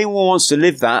that. If anyone wants to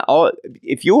live that,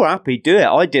 if you're happy, do it.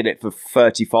 I did it for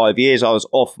 35 years. I was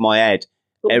off my head.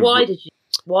 But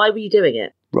why were you doing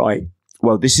it? Right.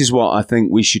 Well, this is what I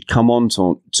think we should come on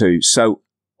to. So.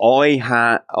 I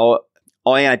had your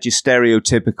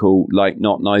stereotypical, like,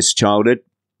 not nice childhood.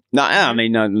 No, I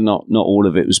mean, no, not all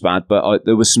of it was bad, but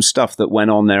there was some stuff that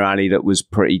went on there, Allie, that was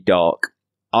pretty dark.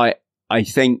 I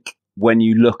think when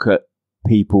you look at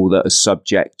people that are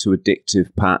subject to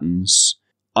addictive patterns,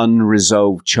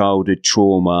 unresolved childhood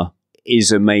trauma,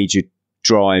 is a major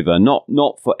driver, not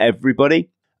for everybody.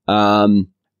 And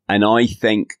I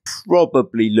think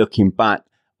probably looking back,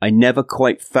 I never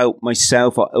quite felt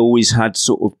myself. I always had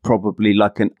sort of probably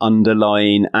like an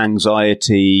underlying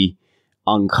anxiety,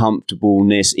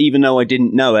 uncomfortableness, even though I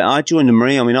didn't know it. I joined the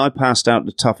Marine. I mean, I passed out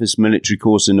the toughest military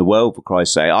course in the world, for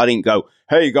Christ's sake. I didn't go,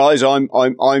 hey guys, I'm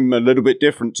a little bit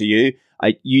different to you.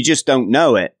 You just don't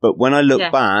know it. But when I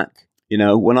look back,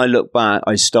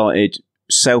 I started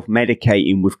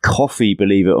self-medicating with coffee,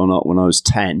 believe it or not, when I was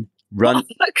 10.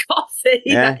 Coffee.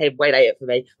 Yeah. That came way later for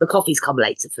me. The coffee's come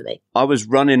later for me. I was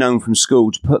running home from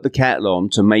school to put the kettle on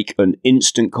to make an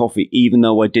instant coffee, even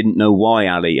though I didn't know why,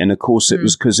 Allie. And of course, it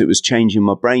was because it was changing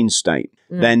my brain state.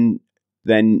 Then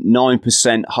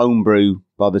 9% homebrew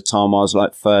by the time I was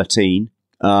like 13,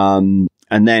 and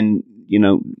then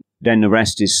then the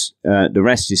rest is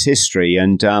history.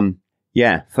 And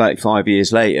 35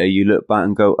 years later, you look back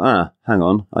and go, hang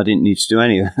on, I didn't need to do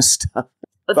any of that stuff.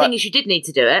 The thing is, you did need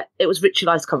to do it. It was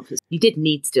ritualised comfort. You did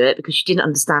need to do it because you didn't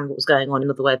understand what was going on,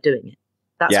 another way of doing it.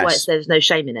 That's why there's no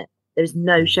shame in it. There's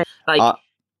no shame.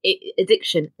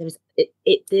 Addiction,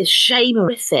 there's shame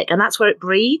horrific, and that's where it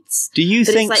breeds. Do you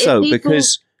think so?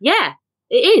 Because yeah,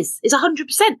 it is. It's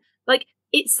 100%. Like,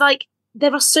 it's like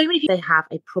there are so many people, they have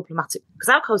a problematic, because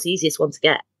alcohol's the easiest one to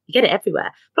get. You get it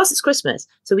everywhere. Plus, it's Christmas,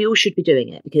 so we all should be doing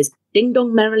it because ding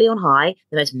dong merrily on high,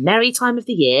 the most merry time of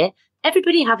the year.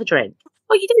 Everybody have a drink.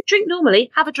 Oh, you don't drink normally?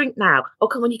 Have a drink now. Oh,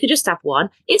 come on, you could just have one.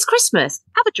 It's Christmas.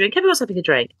 Have a drink. Everyone's having a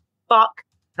drink. Fuck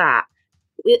that.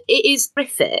 It is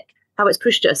horrific how it's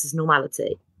pushed at us as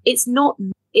normality. It is not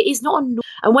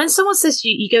and when someone says to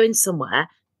you, you go in somewhere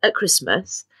at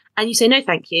Christmas and you say, no,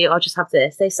 thank you, I'll just have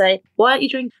this. They say, why aren't you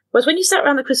drinking? Whereas when you sat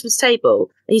around the Christmas table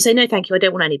and you say, no, thank you, I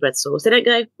don't want any bread sauce. They don't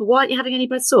go, well, why aren't you having any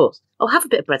bread sauce? I'll have a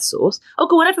bit of bread sauce. Oh,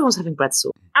 go on, everyone's having bread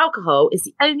sauce. Alcohol is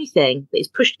the only thing that is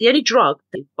pushed, the only drug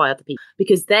that is by other people,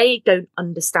 because they don't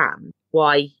understand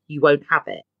why you won't have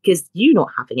it. Because you not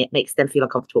having it makes them feel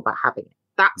uncomfortable about having it.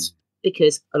 That's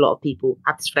because a lot of people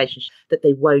have this relationship that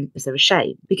they won't because they're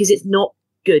ashamed, because it's not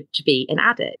good to be an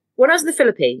addict. When I was in the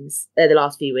Philippines the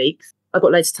last few weeks, I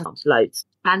got loads of tattoos, loads.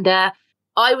 And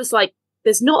I was like,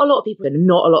 there's not a lot of people and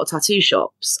not a lot of tattoo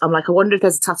shops. I'm like, I wonder if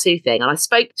there's a tattoo thing. And I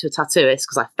spoke to a tattooist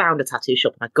because I found a tattoo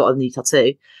shop and I got a new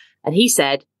tattoo. And he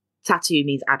said, tattoo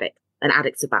means addict and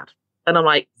addicts are bad. And I'm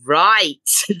like, right,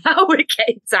 now we're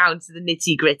getting down to the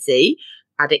nitty gritty.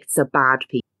 Addicts are bad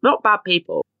people. Not bad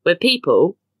people. We're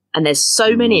people. And there's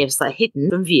so many of us that are hidden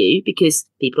from view because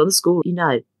people on the school,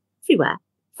 everywhere.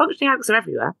 Functioning addicts are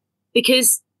everywhere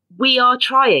because we are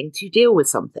trying to deal with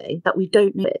something that we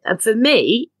don't know. And for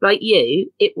me, like you,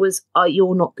 it was,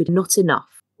 you're not good, not enough,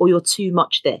 or you're too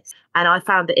much this. And I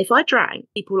found that if I drank,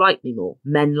 people liked me more.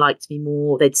 Men liked me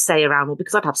more. They'd stay around more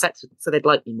because I'd have sex with them, so they'd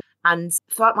like me more. And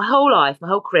throughout my whole life, my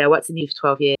whole career, I worked in the youth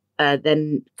for 12 years,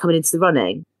 then coming into the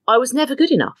running, I was never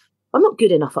good enough. I'm not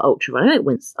good enough at ultra running. I don't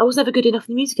win. I was never good enough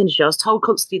in the music industry. I was told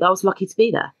constantly that I was lucky to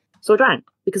be there. So I drank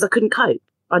because I couldn't cope.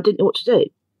 I didn't know what to do.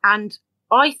 And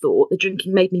I thought the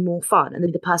drinking made me more fun and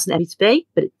the person I wanted to be,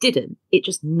 but it didn't. It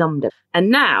just numbed it. And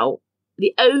now,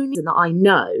 the only reason that I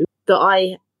know that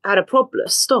I had a problem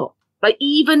stopped. Like,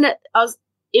 even it was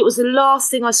the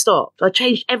last thing I stopped. I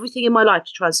changed everything in my life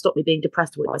to try and stop me being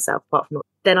depressed with myself, apart from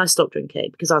then I stopped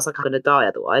drinking because I was like, I'm going to die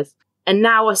otherwise. And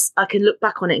now I can look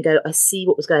back on it and go, I see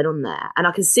what was going on there. And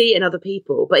I can see it in other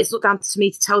people, but it's not down to me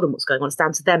to tell them what's going on. It's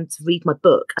down to them to read my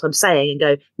book, as I'm saying, and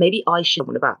go, maybe I should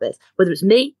know about this. Whether it's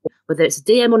me, whether it's a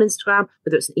DM on Instagram,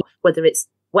 whether it's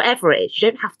whatever it is.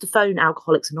 You don't have to phone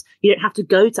Alcoholics Anonymous. You don't have to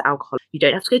go to Alcoholics. You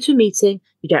don't have to go to a meeting.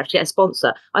 You don't have to get a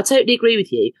sponsor. I totally agree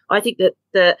with you. I think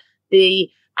that the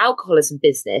alcoholism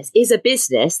business is a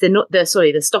business.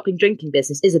 The stopping drinking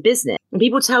business is a business. And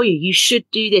people tell you, you should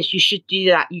do this, you should do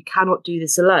that. You cannot do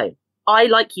this alone. I,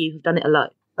 like you, have done it alone.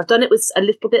 I've done it with a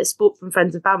little bit of support from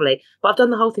friends and family, but I've done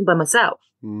the whole thing by myself.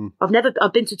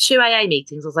 I've been to 2 AA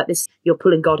meetings. I was like, you're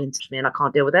pulling God into me and I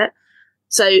can't deal with it.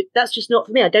 So that's just not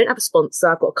for me. I don't have a sponsor.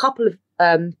 I've got a couple of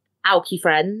alky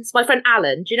friends. My friend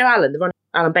Alan, do you know Alan?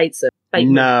 Alan Bateson.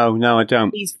 No, I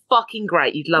don't. He's fucking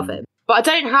great. You'd love him. But I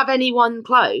don't have anyone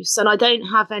close, and I don't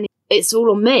have any. It's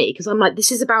all on me because I'm like,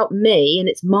 this is about me and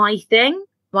it's my thing.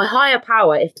 My higher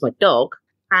power is my dog.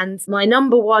 And my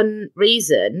number one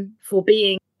reason for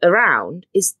being around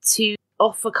is to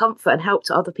offer comfort and help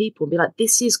to other people and be like,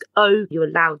 you're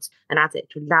allowed an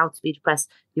addict, you're allowed to be depressed,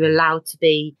 you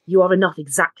are enough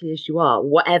exactly as you are,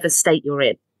 whatever state you're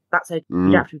in. That's okay.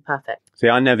 You don't have to be perfect. See,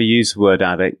 I never use the word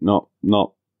addict.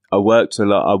 I worked a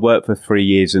lot. I worked for 3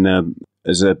 years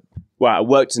I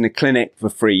worked in a clinic for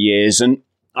 3 years, and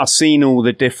I've seen all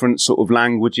the different sort of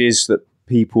languages that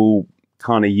people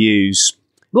kind of use.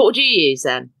 What would you use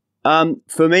then?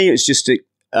 For me, it's just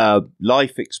a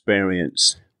life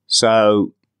experience.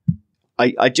 So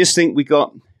I just think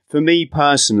for me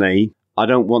personally, I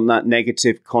don't want that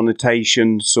negative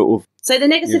connotation sort of. So the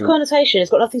negative connotation has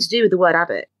got nothing to do with the word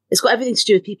addict. It's got everything to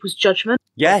do with people's judgment.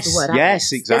 Yes, of the word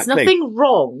yes, addict. exactly. There's nothing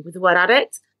wrong with the word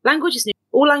addict. Language is new.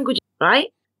 All language, right?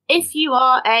 If you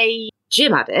are a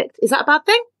gym addict, is that a bad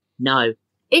thing? No.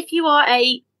 If you are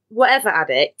a whatever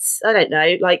addict, I don't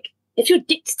know, like if you're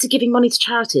addicted to giving money to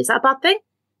charity, is that a bad thing?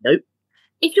 Nope.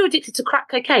 If you're addicted to crack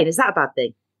cocaine, is that a bad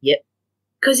thing? Yep.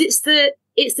 Because it's the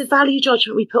value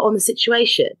judgment we put on the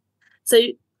situation. So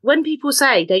when people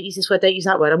say, don't use this word, don't use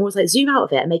that word, I'm always like, zoom out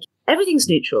of it and make everything's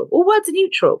neutral. All words are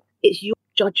neutral. It's your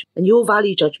judgment and your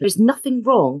value judgment. There's nothing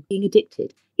wrong being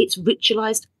addicted. It's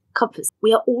ritualized comfort.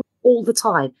 We are all the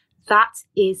time. That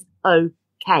is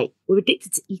okay. We're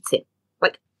addicted to eating.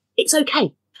 Like, it's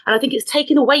okay. And I think it's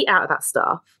taking the weight out of that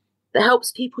stuff that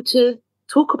helps people to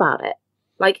talk about it.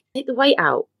 Like, take the weight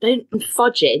out. Don't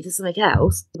fudge it into something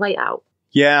else. Weight out.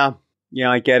 Yeah,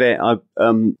 I get it.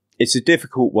 It's a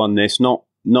difficult one. This not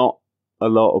a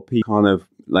lot of people kind of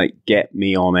like get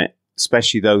me on it,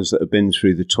 especially those that have been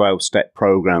through the 12-step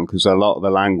program, because a lot of the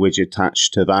language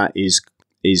attached to that is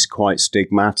quite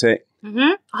stigmatic.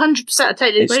 100%. I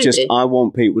totally agree It's just with you. I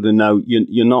want people to know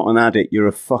you're not an addict. You're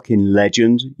a fucking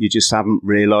legend. You just haven't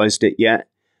realised it yet.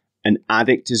 An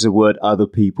addict is a word other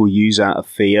people use out of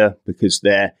fear because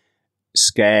they're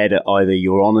scared at either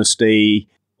your honesty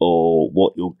or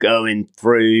what you're going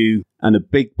through. And a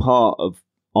big part of,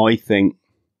 I think,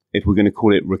 if we're going to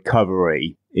call it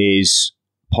recovery, is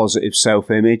positive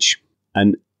self-image.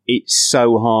 And it's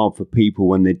so hard for people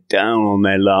when they're down on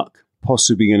their luck,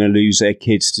 possibly going to lose their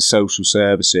kids to social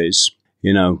services,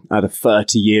 had a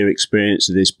 30-year experience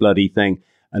of this bloody thing.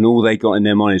 And all they got in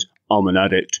their mind is, I'm an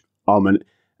addict. And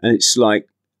it's like,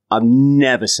 I've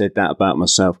never said that about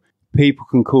myself. People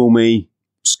can call me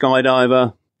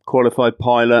skydiver, qualified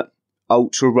pilot,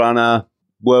 ultra runner,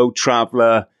 world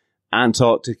traveller,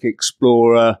 Antarctic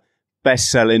explorer,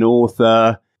 best-selling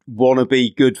author,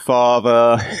 wannabe good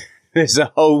father. There's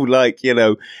a whole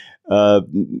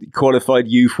qualified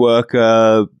youth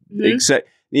worker, except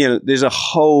there's a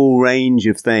whole range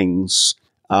of things.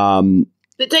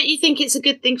 But don't you think it's a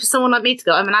good thing for someone like me to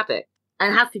go, I'm an addict,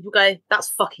 and have people go, that's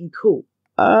fucking cool,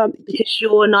 because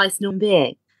you're a nice normal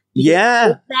being?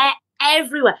 Yeah, they're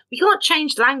everywhere. We can't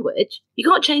change the language. You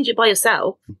can't change it by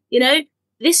yourself.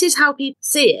 This is how people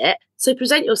see it. So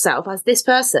present yourself as this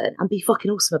person and be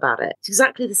fucking awesome about it. It's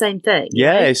exactly the same thing.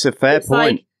 Yeah, it's a fair point.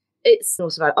 Like, it's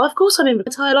awesome about it. Of course, I'm in my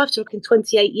entire life talking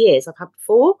 28 years I've had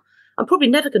before. I'm probably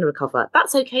never going to recover.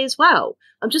 That's okay as well.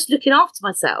 I'm just looking after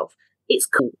myself. It's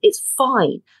cool. It's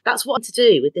fine. That's what I'm to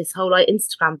do with this whole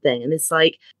Instagram thing. And it's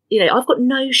I've got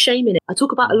no shame in it. I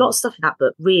talk about a lot of stuff in that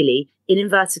book, really, in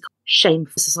inverted commas, shame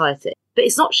for society. But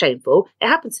it's not shameful. It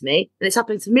happened to me, and it's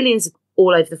happening to millions of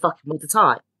all over the fucking world all the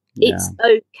time. Yeah. It's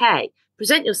okay.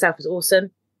 Present yourself as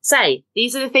awesome. Say,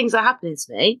 these are the things that are happening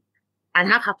to me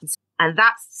and have happened to me, and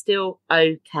that's still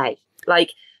okay.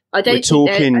 Like, I don't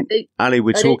Allie,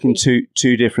 we're talking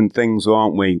two different things,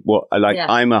 aren't we?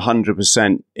 I'm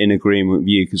 100% in agreement with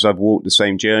you because I've walked the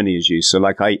same journey as you. So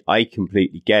I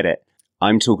completely get it.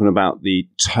 I'm talking about the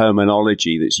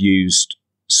terminology that's used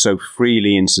so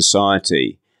freely in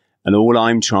society. And all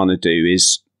I'm trying to do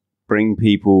is bring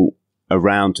people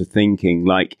around to thinking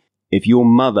like, if your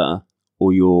mother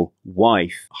or your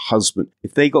wife, husband,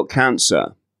 if they got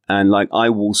cancer and I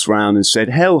waltzed around and said,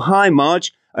 "Hell, hi,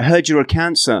 Marge, I heard you're a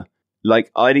cancer."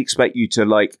 I'd expect you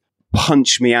to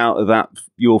punch me out of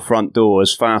your front door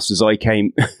as fast as I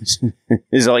came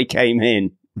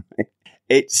in.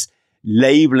 It's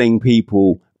labeling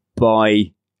people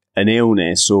by an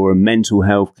illness or a mental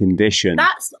health condition.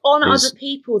 That's on other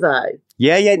people, though.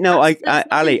 Yeah. No, that's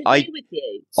Allie, I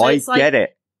get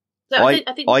it. So I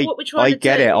think what we're trying to do.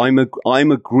 I get it.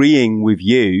 I'm agreeing with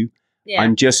you. Yeah.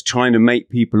 I'm just trying to make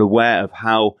people aware of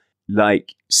how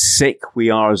sick we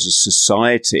are as a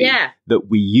society that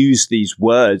we use these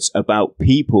words about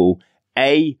people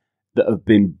that have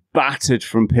been battered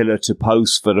from pillar to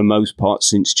post for the most part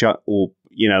since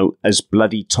as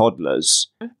bloody toddlers,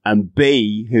 and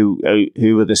B, who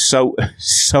are the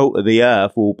salt of the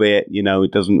earth, albeit we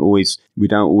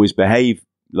don't always behave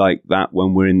like that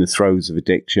when we're in the throes of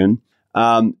addiction,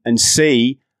 and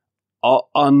C, are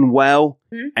unwell,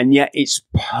 and yet it's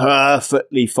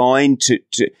perfectly fine to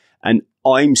and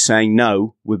I'm saying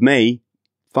no. With me,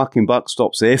 fucking buck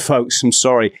stops here, folks. I'm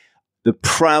sorry. The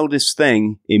proudest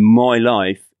thing in my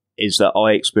life is that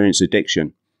I experienced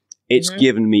addiction. It's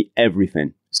given me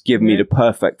everything. It's given me the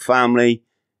perfect family.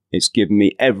 It's given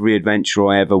me every adventure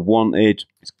I ever wanted.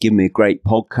 It's given me a great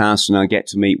podcast, and I get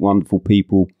to meet wonderful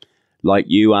people like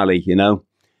you, Allie, you know.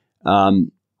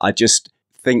 I just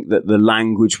think that the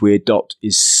language we adopt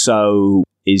is so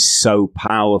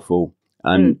powerful,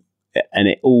 and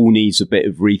it all needs a bit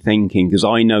of rethinking, because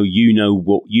I know you know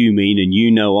what you mean, and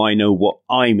you know I know what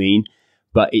I mean,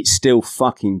 but it still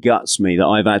fucking guts me that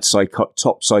I've had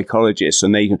top psychologists,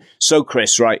 and they so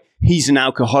Chris, right? He's an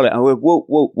alcoholic. I went,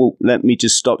 whoa, let me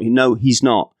just stop you. No, he's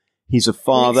not. He's a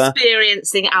father.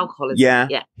 Experiencing alcoholism.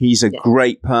 Yeah. He's a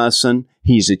great person.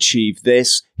 He's achieved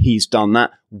this. He's done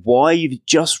that. Why you've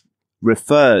just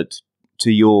referred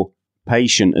to your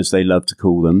patient, as they love to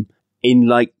call them, in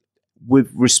like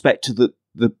with respect to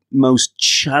the most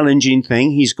challenging thing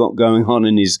he's got going on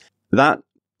in his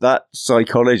that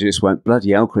psychologist went,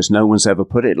 bloody hell, Chris, no one's ever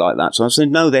put it like that. So I said,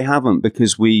 no, they haven't,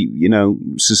 because we, you know,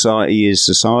 society is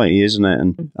society, isn't it?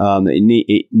 And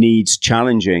it needs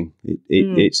challenging.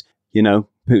 It's, you know,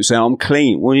 people say, I'm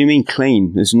clean. What do you mean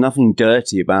clean? There's nothing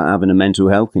dirty about having a mental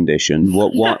health condition.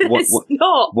 It's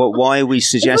not. Why are we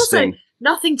suggesting?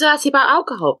 Nothing dirty about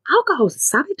alcohol. Alcohol's a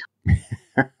sabotage.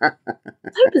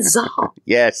 So bizarre.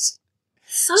 Yes.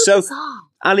 So bizarre.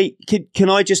 Ali, can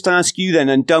I just ask you then,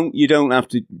 and you don't have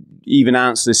to even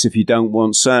answer this if you don't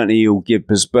want, certainly you'll give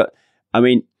us, but I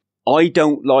mean, I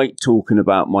don't like talking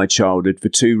about my childhood for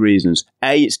two reasons.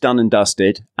 A, it's done and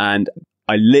dusted, and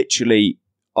I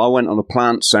went on a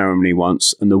plant ceremony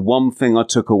once, and the one thing I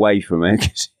took away from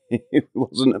it, it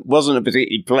wasn't a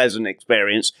particularly pleasant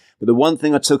experience, but the one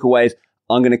thing I took away is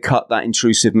I'm going to cut that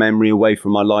intrusive memory away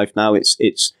from my life now.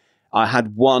 I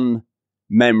had one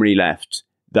memory left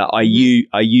that I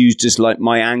used as like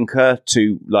my anchor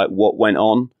to like what went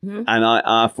on. Mm-hmm. And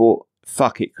I thought,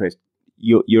 fuck it, Chris,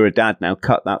 you're a dad now.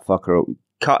 Cut that fucker,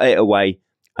 cut it away.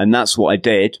 And that's what I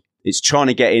did. It's trying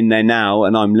to get in there now,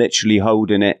 and I'm literally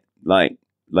holding it like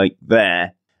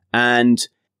there. And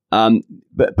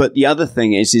but the other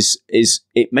thing is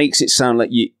it makes it sound like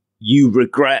you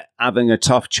regret having a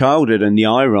tough childhood, and the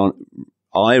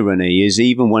irony is,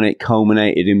 even when it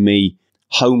culminated in me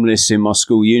homeless in my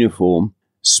school uniform,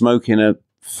 smoking a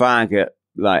fag at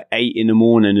like 8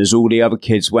 a.m. as all the other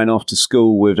kids went off to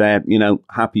school with their, you know,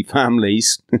 happy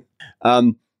families.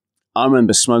 I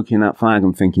remember smoking that fag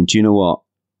and thinking, do you know what?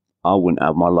 I wouldn't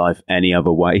have my life any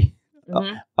other way.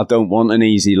 Mm-hmm. I don't want an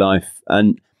easy life.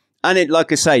 And it,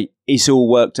 like I say, it's all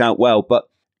worked out well. But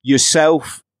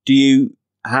yourself, do you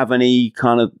have any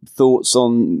kind of thoughts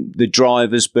on the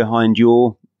drivers behind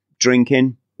your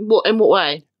drinking? In what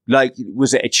way? Like,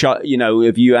 was it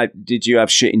did you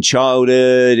have shit in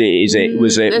childhood?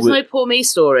 There's no poor me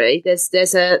story. There's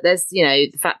you know,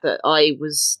 the fact that I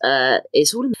was,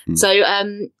 it's all in. So,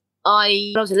 when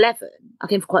I was 11, I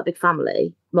came from quite a big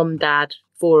family, mum, dad,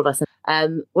 4 of us.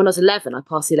 When I was 11, I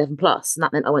passed the 11 plus, and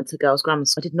that meant I went to girls' grammar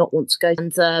school. I did not want to go.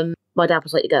 And, my dad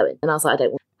was like, you're going. And I was like, I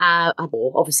don't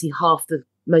want. Obviously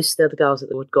most of the other girls that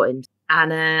they would got in.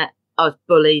 And, I was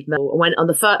bullied. I went on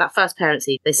that first parents'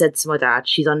 they said to my dad,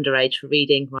 she's underage for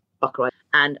reading. Right.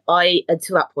 And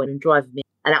until that point, and driving me,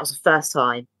 and that was the first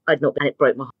time I'd not been, and it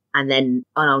broke my heart. And then,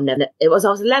 I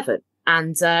was 11.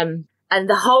 And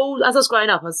the whole, as I was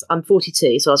growing up, I'm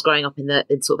 42, so I was growing up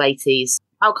in sort of 80s.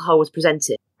 Alcohol was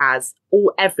presented as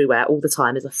everywhere, all the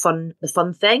time, as the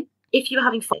fun thing. If you were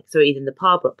having fun, so either in the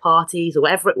pub or at parties or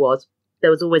whatever it was, there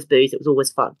was always booze. It was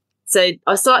always fun. So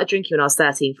I started drinking when I was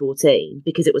 13, 14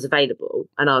 because it was available.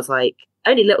 And I was like,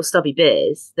 only little stubby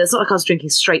beers. It's not like I was drinking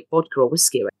straight vodka or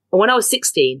whiskey. And when I was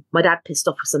 16, my dad pissed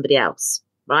off with somebody else,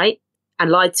 right? And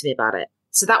lied to me about it.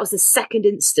 So that was the second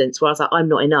instance where I was like, I'm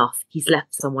not enough. He's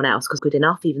left someone else because good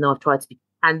enough, even though I've tried to be.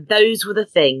 And those were the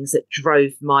things that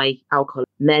drove my alcohol.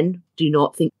 Men do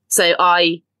not think. So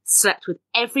I slept with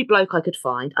every bloke I could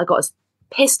find. I got as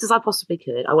pissed as I possibly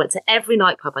could. I went to every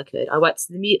nightclub I could. I went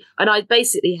to the and I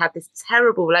basically had this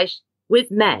terrible relationship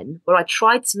with men where I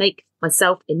tried to make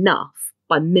myself enough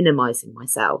by minimizing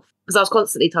myself, because I was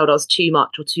constantly told I was too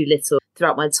much or too little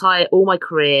throughout all my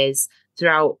careers,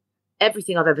 throughout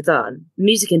everything I've ever done. The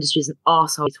music industry is an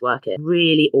arsehole to work in,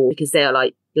 really, all because they're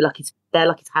lucky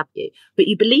to have you, but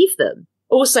you believe them.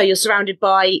 Also, you're surrounded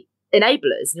by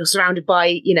enablers, and you're surrounded by,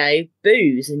 you know,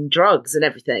 booze and drugs and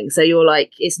everything. So you're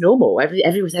like, it's normal.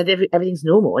 Everything's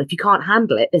normal. And if you can't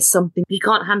handle it, there's something. You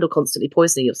can't handle constantly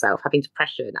poisoning yourself, having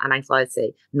depression and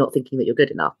anxiety, not thinking that you're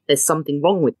good enough. There's something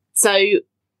wrong with it. So,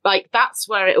 like, that's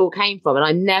where it all came from. And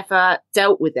I never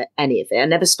dealt with any of it. I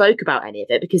never spoke about any of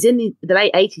it, because in the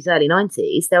late 80s, early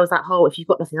 90s, there was that whole, if you've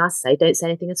got nothing nice to say, don't say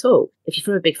anything at all. If you're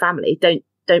from a big family, don't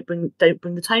bring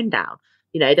the tone down.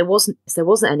 You know, there wasn't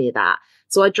any of that.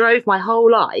 So I drove my whole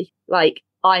life, like,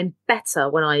 I'm better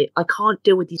when I can't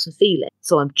deal with these feelings.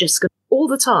 So I'm just going to, all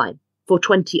the time for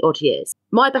 20 odd years.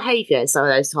 My behaviour in some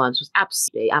of those times was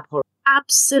absolutely abhorrent.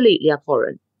 Absolutely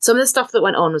abhorrent. Some of the stuff that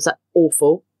went on was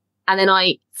awful. And then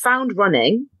I found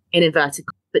running in inverted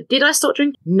commas. But did I stop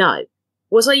drinking? No.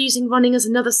 Was I using running as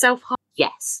another self-harm?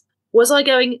 Yes.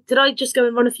 Did I just go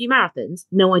and run a few marathons?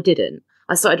 No, I didn't.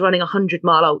 I started running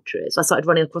 100-mile ultras. I started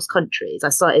running across countries. I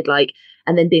started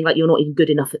and then being like, you're not even good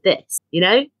enough at this.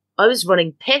 I was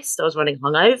running pissed. I was running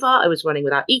hungover. I was running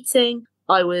without eating.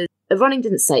 Running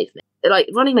didn't save me.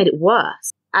 Running made it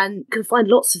worse, and can find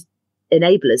lots of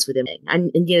enablers within it.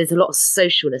 And there's a lot of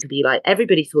socialness to be like,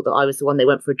 everybody thought that I was the one they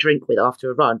went for a drink with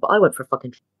after a run, but I went for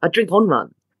I drink on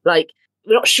run. We're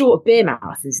not short of beer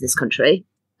marathons in this country.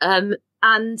 And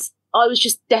I was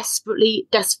just desperately,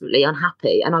 desperately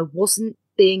unhappy, and I wasn't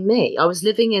being me. I was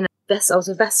living in I was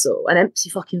a vessel, an empty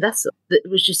fucking vessel that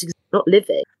was just not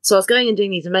living. So I was going and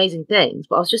doing these amazing things,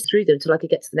 but I was just through them until I could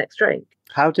get to the next drink.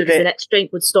 How did because the next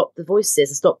drink would stop the voices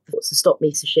and stop the thoughts and stop me,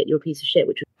 piece of shit, you're a piece of shit.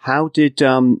 How did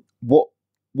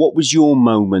what was your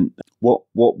moment? What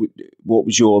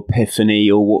was your epiphany,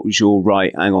 or what was your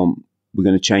right? Hang on, we're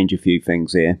going to change a few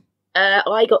things here.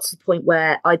 I got to the point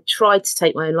where I tried to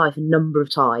take my own life a number of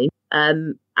times,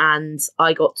 and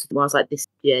I got to where I was like, this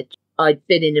year. I'd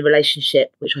been in a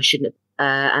relationship which I shouldn't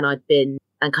have, and I'd been,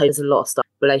 and there's a lot of stuff,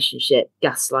 relationship,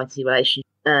 gaslighting relationship,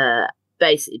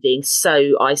 basically being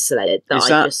so isolated that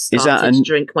I just started to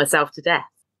drink myself to death.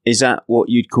 Is that what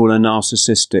you'd call a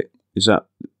narcissistic?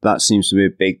 That seems to be a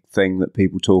big thing that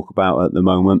people talk about at the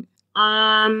moment?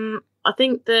 I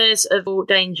think there's a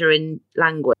danger in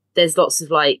language. There's lots of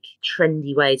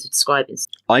trendy ways of describing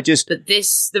stuff. But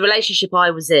the relationship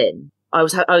I was in, I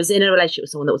was in a relationship with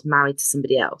someone that was married to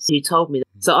somebody else who told me that.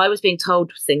 So I was being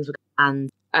told things, and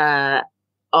I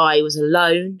was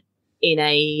alone in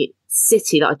a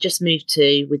city that I'd just moved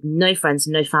to with no friends,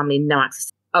 no family, no access.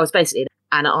 I was basically,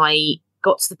 and I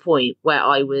got to the point where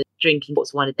I was drinking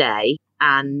bottles of wine a day,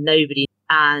 and nobody,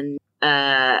 and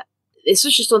this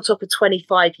was just on top of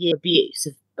 25-year abuse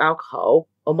of alcohol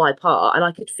on my part, and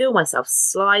I could feel myself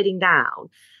sliding down.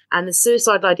 And the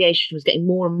suicidal ideation was getting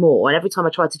more and more. And every time I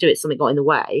tried to do it, something got in the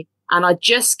way. And I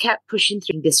just kept pushing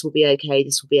through, this will be okay,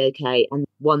 this will be okay. And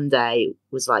one day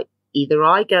was like, either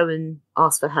I go and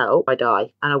ask for help, or I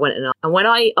die. And I went and when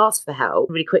I asked for help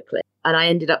really quickly, and I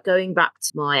ended up going back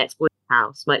to my ex-boyfriend's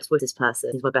house, my ex-boyfriend's person,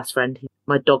 he's my best friend,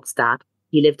 my dog's dad.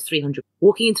 He lived 300,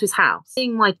 walking into his house,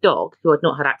 seeing my dog, who I'd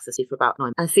not had access to for about 9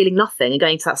 months, and feeling nothing and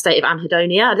going to that state of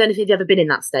anhedonia. I don't know if you've ever been in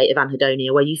that state of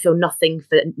anhedonia where you feel nothing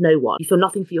for no one. You feel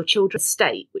nothing for your children's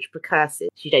state, which precurses.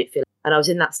 You don't feel it. And I was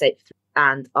in that state,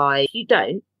 and you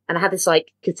don't. And I had this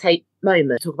Kate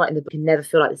moment, talk about in the book, and never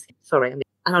feel like this. Sorry. And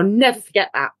I'll never forget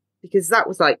that, because that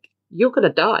was you're going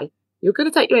to die. You're going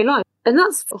to take your own life. And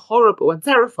that's horrible and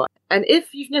terrifying. And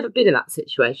if you've never been in that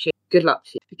situation, good luck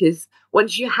to you, because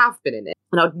once you have been in it,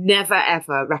 and I would never,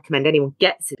 ever recommend anyone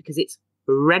gets it, because it's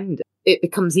horrendous. It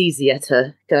becomes easier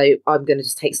to go, I'm going to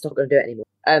just take stock and do it anymore.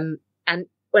 And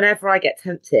whenever I get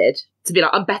tempted to be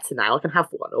I'm better now, I can have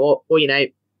one, or when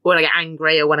I get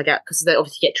angry, or when I get, because they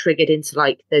obviously get triggered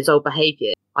into those old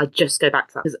behaviours, I just go back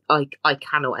to that, because I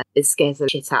cannot, it scares the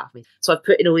shit out of me. So I've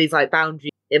put in all these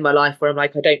boundaries in my life where I'm I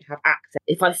don't have access.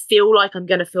 If I feel like I'm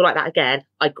going to feel like that again,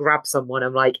 I grab someone.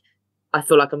 I'm I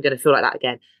feel like I'm going to feel like that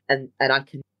again, and I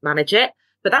can manage it.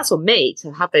 But that's on me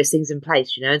to have those things in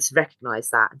place, and to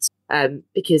recognise that.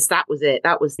 Because that was it.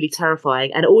 That was really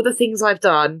terrifying. And all the things I've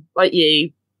done, like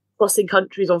you, crossing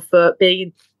countries on foot,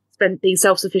 being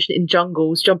self-sufficient in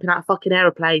jungles, jumping out of fucking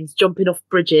aeroplanes, jumping off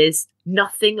bridges,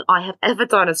 nothing I have ever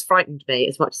done has frightened me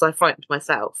as much as I frightened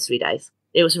myself 3 days.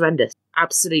 It was horrendous.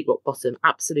 Absolute rock bottom,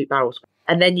 absolute barrel.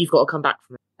 And then you've got to come back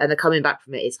from it. And the coming back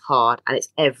from it is hard, and it's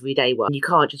everyday work. You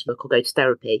can't just look or go to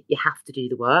therapy. You have to do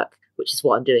the work, which is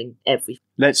what I'm doing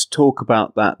Let's talk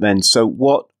about that then. So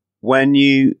when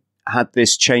you had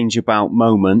this change about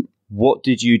moment, what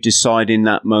did you decide in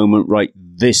that moment, right,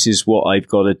 this is what I've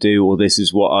got to do, or this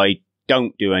is what I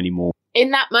don't do anymore?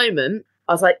 In that moment,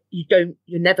 I was like, you're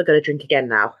never going to drink again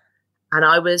now. And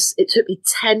it took me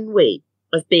 10 weeks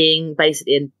of being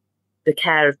basically in the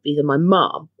care of either my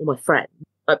mum or my friend,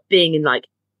 being in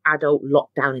adult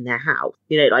lockdown in their house.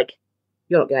 You're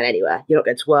not going anywhere. You're not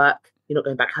going to work. You're not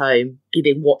going back home. You're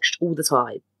being watched all the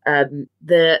time.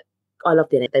 I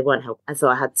loved it. They weren't helping. And so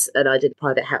I did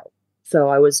private help. So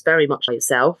I was very much by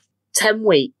myself. 10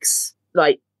 weeks,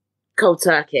 cold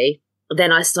turkey.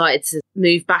 Then I started to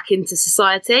move back into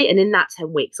society. And in that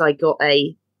 10 weeks, I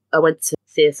went to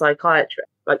see a psychiatrist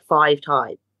 5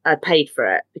 times. I paid for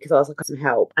it because I was like, I some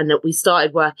help. And that we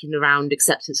started working around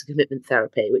acceptance and commitment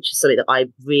therapy, which is something that I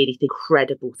really think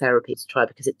incredible therapy to try,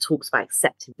 because it talks about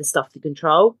accepting the stuff you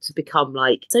control to become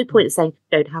like, it's no point in saying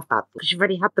don't have bad thoughts, because you've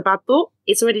already had the bad thought.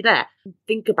 It's already there.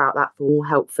 Think about that for more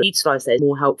helpful. Utilise those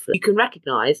more helpful. You can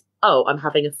recognise, oh, I'm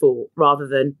having a thought, rather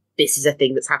than this is a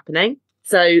thing that's happening.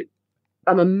 So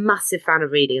I'm a massive fan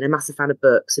of reading and a massive fan of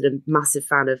books and a massive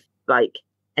fan of like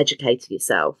educating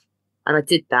yourself. And I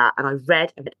did that, and I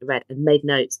read and read and made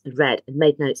notes and read and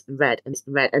made notes and read and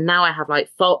read. And now I have like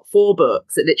four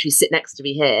books that literally sit next to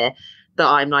me here that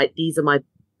I'm like, these are my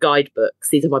guidebooks,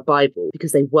 these are my Bible,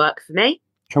 because they work for me.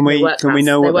 Can we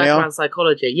know what they work are? around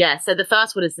psychology. Yeah. So the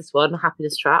first one is this one,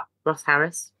 Happiness Trap, Russ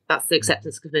Harris. That's the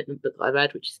acceptance commitment book that I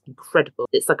read, which is incredible.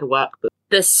 It's like a workbook.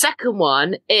 The second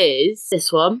one is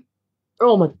this one.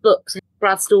 Oh, my books.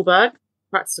 Brad Stulberg,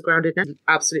 Practice of Groundedness,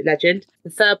 absolute legend.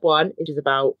 The third one is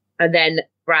about, and then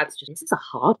Brad's just, this is a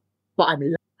hard, but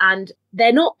and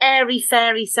they're not airy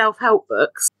fairy self-help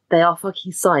books. They are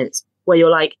fucking science, where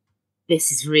you're like,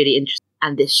 this is really interesting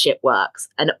and this shit works.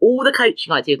 And all the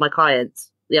coaching I do with my clients,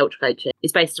 the ultra coaching,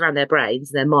 is based around their brains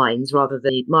and their minds rather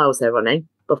than the miles they're running.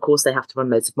 But of course, they have to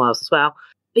run loads of miles as well,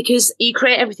 because you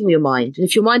create everything with your mind. And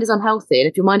if your mind is unhealthy, and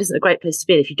if your mind isn't a great place to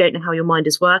be, and if you don't know how your mind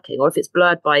is working, or if it's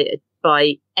blurred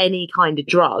by any kind of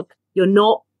drug, you're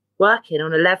not working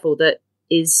on a level that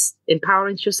is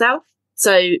empowering to yourself.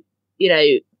 So, you know,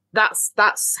 that's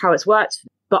how it's worked.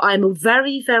 But I'm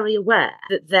very, very aware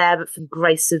that there, from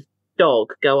grace of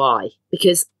dog, go I,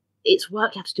 because it's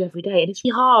work you have to do every day, and it's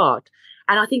really hard.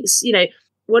 And I think, you know,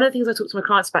 one of the things I talk to my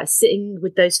clients about is sitting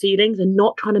with those feelings and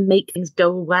not trying to make things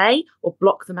go away or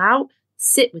block them out.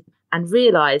 Sit with them and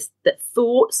realize that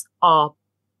thoughts are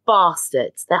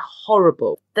bastards. They're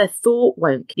horrible. Their thought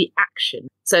won't be action.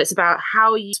 So it's about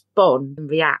how you respond and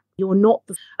react. You're not,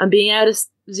 and being able to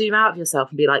zoom out of yourself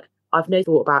and be like, I've no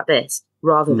thought about this,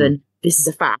 rather than this is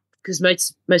a fact. Because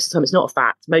most of the time it's not a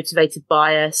fact. Motivated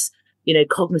bias, you know,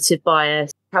 cognitive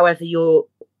bias, however you're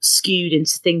skewed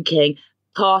into thinking,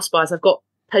 past bias. I've got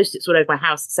Post-its all over my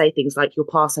house that say things like your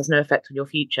past has no effect on your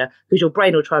future, because your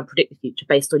brain will try and predict the future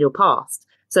based on your past.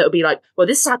 So it'll be like, well,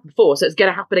 this has happened before, so it's going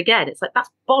to happen again. It's like, that's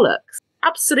bollocks,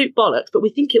 absolute bollocks. But we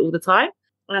think it all the time.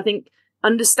 And I think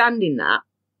understanding that,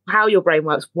 how your brain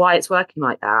works, why it's working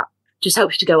like that, just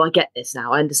helps you to go, I get this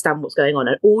now. I understand what's going on.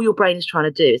 And all your brain is trying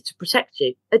to do is to protect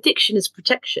you. Addiction is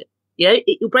protection. You know,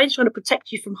 your brain's trying to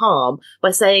protect you from harm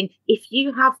by saying, if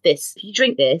you have this, if you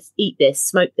drink this, eat this,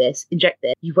 smoke this, inject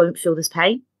this, you won't feel this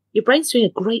pain. Your brain's doing a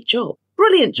great job,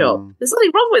 brilliant job. There's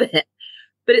nothing wrong with it.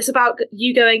 But it's about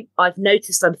you going, I've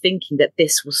noticed I'm thinking that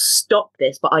this will stop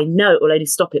this, but I know it will only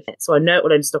stop it. So I know it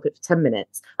will only stop it for 10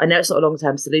 minutes. I know it's not a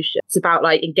long-term solution. It's about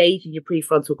like engaging your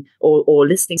prefrontal or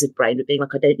listening to the brain, but being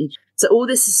like, I don't need you. So all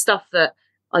this is stuff that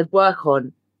I work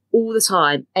on all the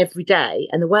time, every day.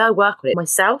 And the way I work on it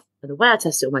myself, and the way I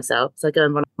test it on myself, is I go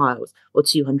and run miles or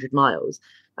 200 miles.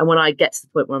 And when I get to the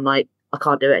point where I'm like, I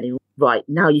can't do it anymore. Right,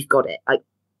 now you've got it. Like,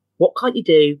 what can't you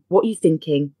do? What are you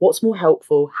thinking? What's more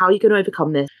helpful? How are you going to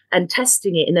overcome this? And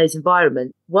testing it in those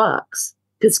environments works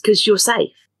because you're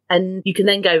safe. And you can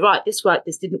then go, right, this worked,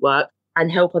 this didn't work,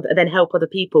 and help other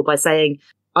people by saying,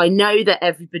 I know that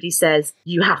everybody says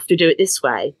you have to do it this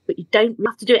way, but you don't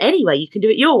have to do it anyway. You can do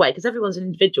it your way, because everyone's an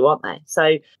individual, aren't they?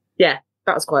 So yeah,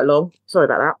 that was quite long. Sorry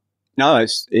about that. No,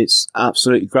 it's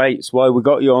absolutely great. It's why we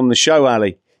got you on the show,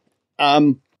 Allie.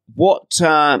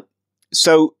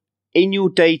 So in your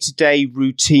day-to-day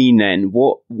routine then,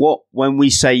 what when we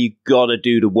say you got to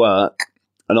do the work,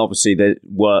 and obviously the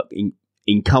work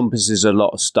encompasses a lot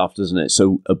of stuff, doesn't it?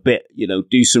 So a bit,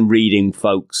 do some reading,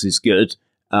 folks, is good.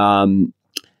 Do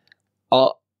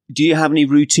you have any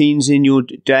routines in your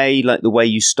day, like the way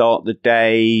you start the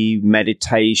day,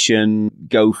 meditation,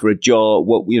 go for a jog?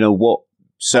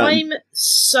 I'm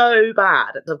so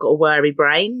bad. I've got a worry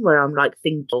brain where I'm like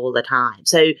thinking all the time.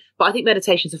 But I think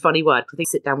meditation's a funny word, because I think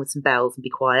sit down with some bells and be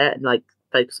quiet and like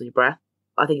focus on your breath.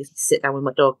 I think it's to sit down with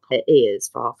my dog ears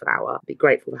for half an hour, be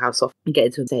grateful for how soft, and get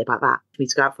into him, say about that. For me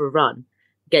to go out for a run,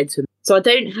 get into him. So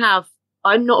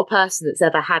I'm not a person that's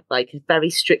ever had like a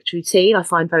very strict routine. I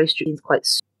find very strict routines quite.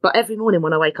 But every morning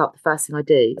when I wake up, the first thing I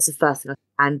do, that's the first thing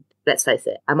and let's face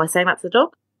it, am I saying that to the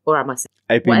dog? Or am I saying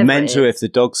it'd be mental if the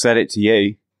dog said it to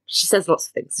you? She says lots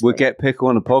of things. We'll get Pickle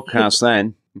on a podcast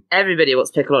then. Everybody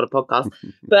wants Pickle on a podcast.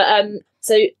 But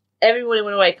so every morning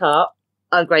when I wake up,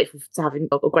 I'm grateful to having a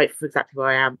dog, or grateful for exactly where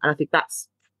I am. And I think that's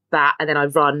that. And then I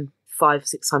run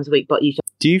 5-6 times a week. But usually.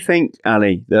 Do you think,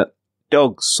 Ali, that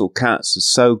dogs or cats are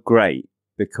so great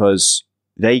because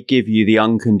they give you the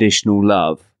unconditional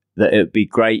love, that it would be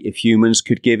great if humans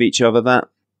could give each other that?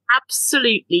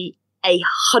 Absolutely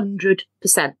 100%.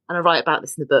 And I write about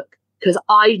this in the book because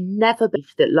I never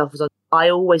believed that love was. I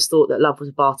always thought that love was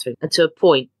a bartering, and to a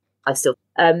point, I still.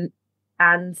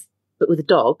 But with a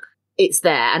dog, it's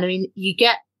there. And I mean, you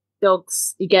get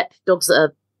dogs that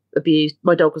are abused.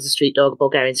 My dog was a street dog, a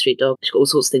Bulgarian street dog. She's got all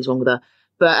sorts of things wrong with her.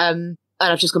 But and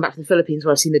I've just gone back to the Philippines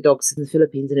where I've seen the dogs in the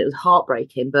Philippines, and it was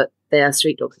heartbreaking. But they are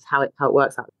street dogs. It's how it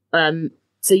works out.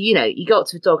 So you go up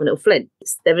to a dog and it'll flinch.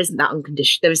 There isn't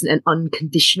an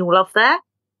unconditional love there.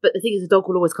 But the thing is, the dog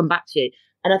will always come back to you.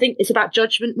 And I think it's about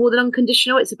judgment more than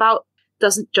unconditional. It's about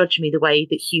doesn't judge me the way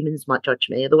that humans might judge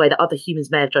me, or the way that other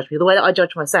humans may have judged me, or the way that I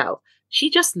judge myself.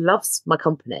 She just loves my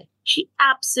company. She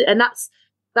absolutely, and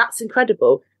that's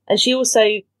incredible. And she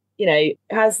also,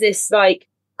 has this like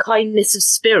kindness of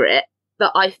spirit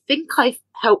that I think I've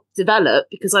helped develop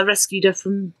because I rescued her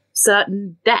from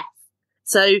certain death.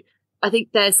 So I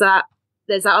think there's that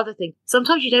other thing.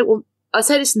 Sometimes you don't want. I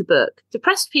say this in the book.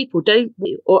 Depressed people don't,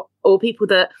 or people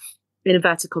that, in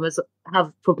inverted commas, have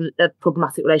a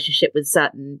problematic relationship with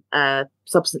certain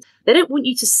substance. They don't want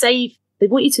you to save. They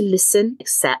want you to listen,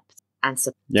 accept, and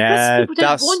support. Yeah, People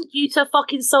don't want you to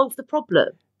fucking solve the problem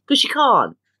because you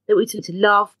can't. They want you to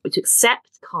love, to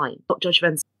accept, kind, not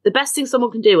judgmental. The best thing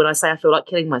someone can do when I say I feel like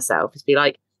killing myself is be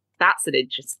like, "That's an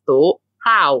interesting thought.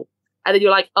 How?" And then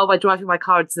you're like, "Oh, by driving my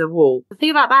car into the wall." The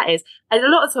thing about that is, and a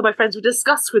lot of time my friends will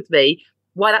discuss with me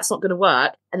why that's not going to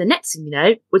work. And the next thing you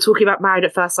know, we're talking about Married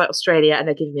at First Sight Australia and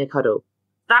they're giving me a cuddle.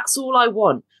 That's all I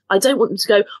want. I don't want them to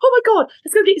go, "Oh my God,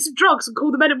 let's go get you some drugs and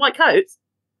call the men in white coats."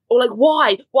 Or like,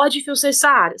 why? Why do you feel so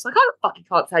sad? It's like, I fucking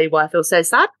can't tell you why I feel so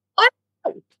sad.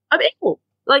 I'm ill.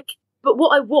 Like, but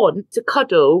what I want to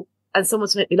cuddle and someone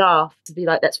to make me laugh, to be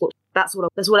like, that's what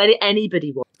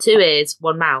anybody wants. 2 ears,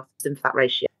 1 mouth, in for that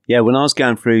ratio. Yeah, when I was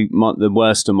going through the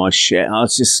worst of my shit, I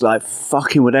was just like,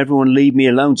 fucking, would everyone leave me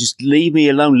alone? Just leave me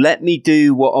alone. Let me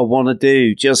do what I want to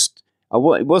do.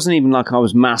 It wasn't even like I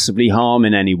was massively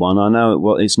harming anyone. I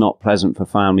know it's not pleasant for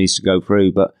families to go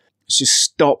through, but just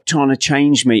stop trying to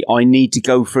change me. I need to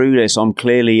go through this. I'm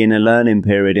clearly in a learning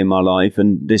period in my life,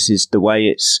 and this is the way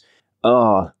it's...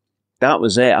 that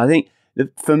was it. I think,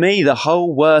 for me, the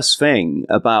whole worst thing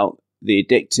about the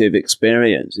addictive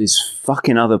experience is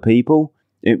fucking other people.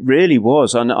 It really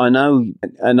was. I know,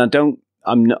 and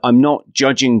I'm not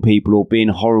judging people or being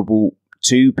horrible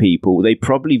to people. They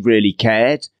probably really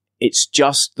cared. It's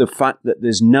just the fact that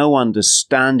there's no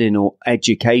understanding or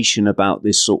education about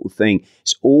this sort of thing.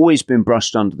 It's always been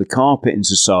brushed under the carpet in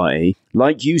society.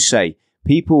 Like you say,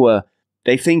 people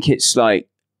they think it's like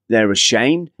they're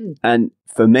ashamed. And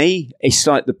for me, it's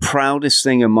like the proudest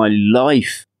thing in my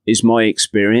life is my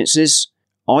experiences.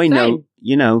 I know,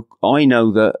 I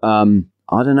know that,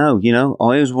 I don't know, I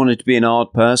always wanted to be an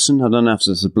hard person. I don't know if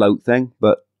it's a bloke thing,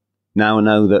 but now I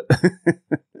know that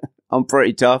I'm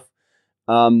pretty tough.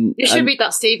 You should read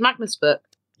that Steve Magnus book.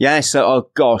 Yeah, so, oh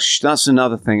gosh, that's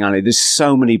another thing, Allie. There's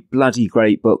so many bloody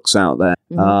great books out there.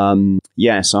 Mm-hmm.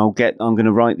 Yes, I'm going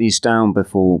to write these down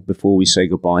before we say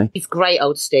goodbye. He's great,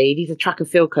 old Steve. He's a track and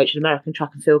field coach, an American track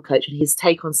and field coach, and his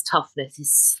take on toughness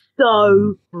is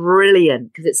so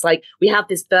brilliant because it's like we have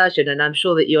this version, and I'm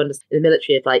sure that you understand in the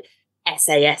military of like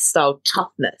SAS style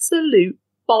toughness, absolute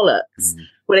bollocks.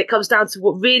 When it comes down to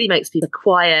what really makes people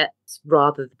quiet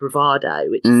rather than bravado,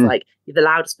 which is like you're the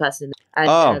loudest person.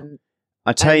 And,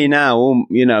 I tell you now,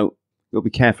 you'll be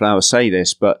careful how I say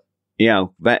this, but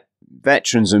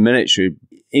veterans and military,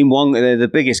 they're the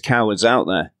biggest cowards out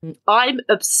there. I'm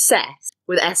obsessed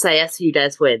with SAS Who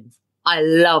Dares Wins. I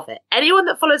love it. Anyone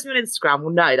that follows me on Instagram will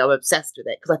know that I'm obsessed with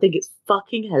it because I think it's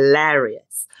fucking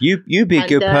hilarious. You'd be a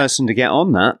good person to get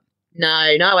on that. No,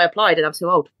 I applied and I'm too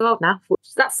old. I'm old now.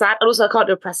 That's sad. And also I can't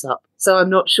do a press up. So I'm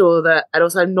not sure that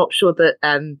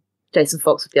Jason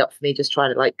Fox would be up for me just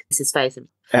trying to like kiss his face.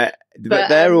 But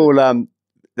they're all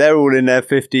in their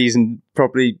 50s and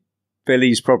probably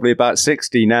Billy's probably about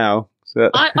 60 now. So.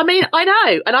 I mean, I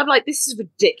know. And I'm like, this is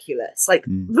ridiculous. Like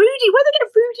Rudy, where they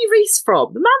get Rudy Reese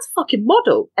from? The man's a fucking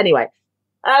model. Anyway,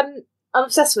 I'm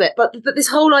obsessed with it. But this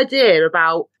whole idea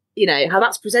about, how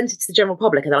that's presented to the general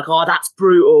public and they're like, oh, that's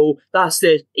brutal. That's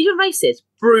this. Even racist,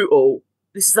 brutal.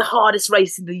 This is the hardest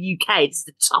race in the UK. This is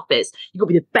the toughest. You've got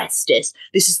to be the bestest.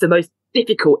 This is the most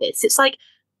difficultest. It's like,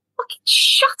 fucking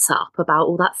shut up about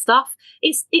all that stuff.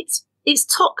 It's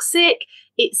toxic.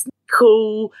 It's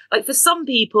cool. Like for some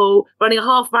people, running a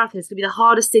half marathon is going to be the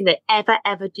hardest thing they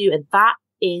ever do. And that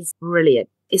is brilliant.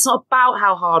 It's not about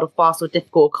how hard or fast or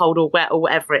difficult or cold or wet or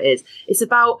whatever it is. It's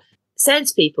about saying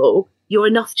to people, you're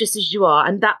enough just as you are.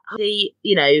 And that,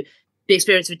 the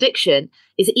experience of addiction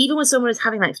is that even when someone is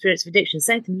having that experience of addiction,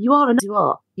 saying to them, you are enough as you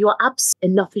are. You are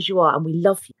absolutely enough as you are, and we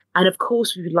love you. And of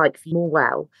course, we would like for you more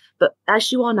well. But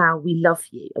as you are now, we love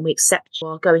you, and we accept you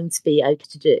are going to be okay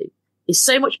to do. Is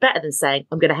so much better than saying,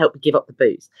 I'm going to help you give up the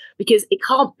booze. Because it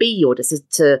can't be your decision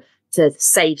to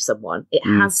save someone. It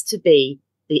has to be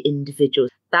the individual.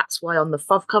 That's why on the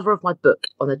front cover of my book,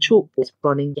 on the chalkboard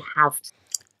running, you have to.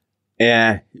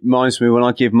 Yeah, it reminds me when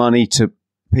I give money to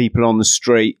people on the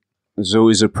street, there's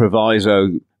always a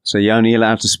proviso. So you're only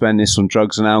allowed to spend this on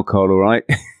drugs and alcohol, all right?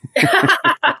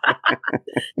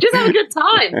 Just have a good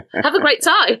time. Have a great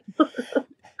time.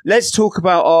 Let's talk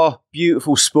about our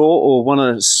beautiful sport, or one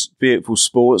of the beautiful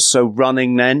sports. So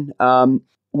running then.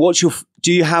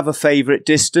 Do you have a favourite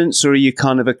distance, or are you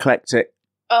kind of eclectic?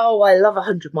 Oh, I love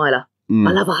 100-miler.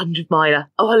 I love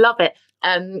 100-miler. Oh, I love it.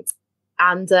 And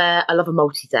I love a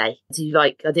multi-day.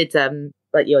 I did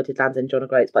London John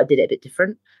O'Groats, but I did it a bit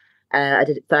different. I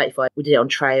did it 35. We did it on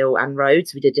trail and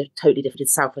roads. We did it totally different. We did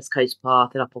Southwest Coast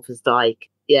Path and up Offers Dyke.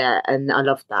 Yeah, and I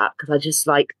love that because I just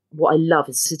like, what I love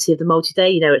is the city of the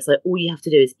multi-day. You know, it's like all you have to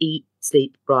do is eat,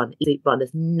 sleep, run, eat, sleep, run.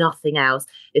 There's nothing else.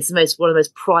 It's one of the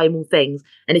most primal things.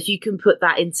 And if you can put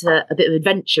that into a bit of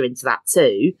adventure into that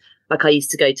too, like I used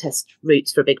to go test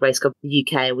routes for a big race club in the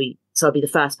UK, so I'd be the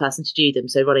first person to do them.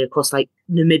 So running across like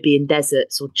Namibian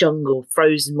deserts or jungle,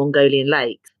 frozen Mongolian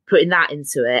lakes, putting that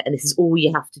into it. And this is all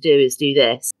you have to do is do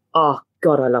this. Oh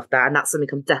God, I love that. And that's something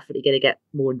I'm definitely going to get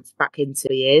more back into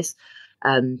for years.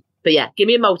 But yeah, give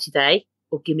me a multi-day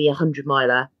or give me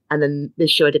 100-miler. And then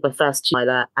this year I did my first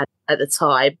 2-miler. And at the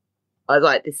time, I was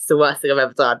like, this is the worst thing I've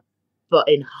ever done. But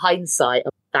in hindsight,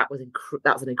 that was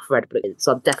an incredible experience.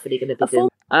 So I'm definitely going to be doing.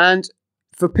 And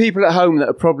for people at home that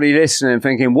are probably listening and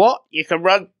thinking, what? You can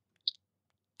run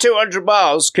 200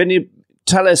 miles? Can you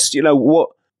tell us,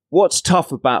 what's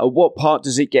tough about it? What part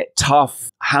does it get tough?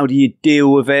 How do you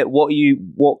deal with it?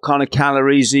 What kind of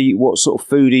calories what sort of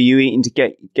food are you eating to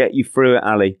get you through it,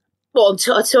 Allie? What, on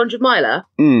a 200-miler?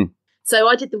 So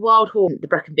I did the Wild Horn, the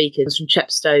Brecon Beacons from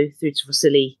Chepstow through to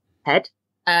Rossilly Head.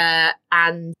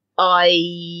 And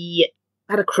I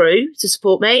had a crew to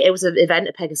support me. It was an event,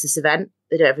 a Pegasus event.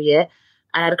 They do it every year.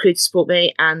 I had a crew to support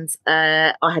me, and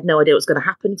I had no idea what was going to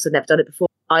happen because I'd never done it before.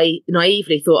 I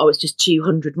naively thought I was just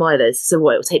 200 milers. So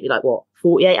it would take me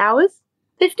 48 hours?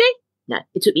 50? No,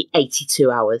 it took me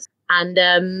 82 hours. And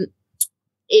that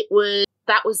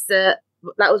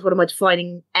was one of my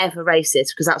defining ever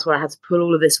races, because that's where I had to pull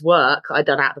all of this work I'd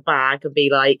done out of the bag and be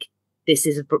like, this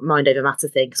is a mind over matter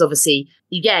thing. Because obviously,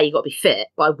 you got to be fit,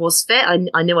 but I was fit.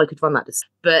 I knew I could run that distance.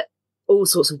 But all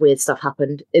sorts of weird stuff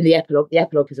happened in the epilogue. The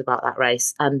epilogue is about that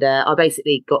race. And I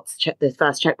basically got to check the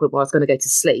first checkpoint where I was going to go to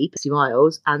sleep, 60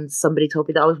 miles, and somebody told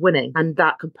me that I was winning. And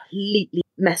that completely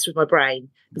messed with my brain.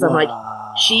 Because I'm like,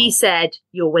 she said,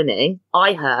 you're winning.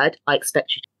 I heard, I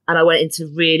expect you to. And I went into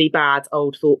really bad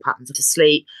old thought patterns to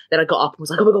sleep. Then I got up and was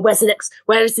like, oh my God,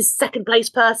 where is this second place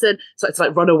person? So I had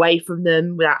to run away from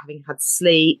them without having had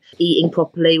sleep. Eating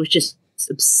properly, was just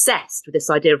obsessed with this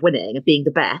idea of winning and being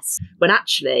the best, when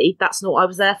actually that's not what I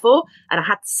was there for. And I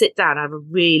had to sit down and have a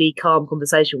really calm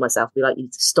conversation with myself, be like, you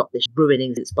need to stop this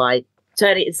ruining this by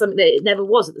turning it into something that it never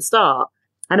was at the start.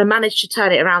 And I managed to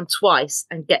turn it around twice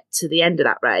and get to the end of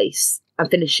that race and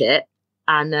finish it.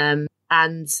 And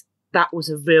that was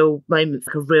a real moment,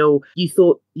 you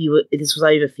thought this was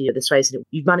over for you, this race, and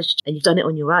you've managed, and you've done it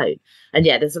on your own. And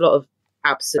yeah, there's a lot of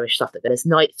absolute stuff that there's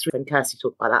night 3, and Kirsty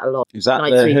talked about that a lot. Is that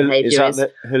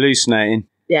the hallucinating?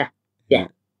 Yeah.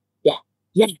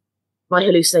 My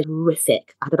hallucination was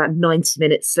horrific. I had about 90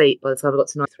 minutes sleep by the time I got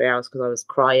to 93 hours because I was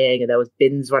crying and there was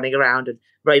bins running around and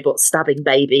robots stabbing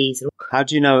babies. How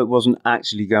do you know it wasn't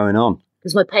actually going on?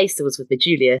 Because my pacer was with me,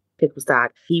 Julia, Pickle's dad.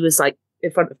 He was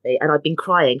in front of me and I'd been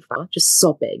crying, just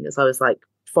sobbing as I was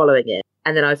following it.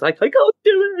 And then I was like, I can't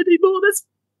do it anymore. There's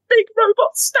big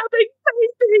robots stabbing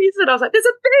babies. And I was like, there's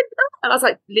a bin. And I was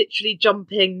literally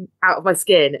jumping out of my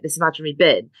skin at this imaginary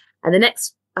bin. And I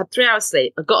had 3 hours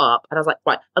sleep. I got up and I was like,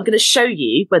 right, I'm going to show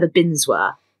you where the bins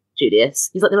were, Julius.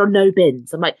 He's like, there are no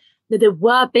bins. I'm like, no, there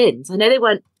were bins. I know they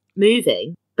weren't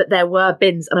moving, but there were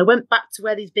bins. And I went back to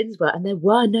where these bins were and there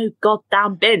were no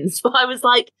goddamn bins. But I was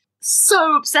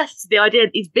so obsessed with the idea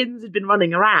that these bins had been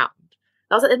running around.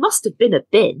 I was like, there must have been a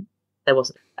bin. There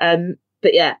wasn't.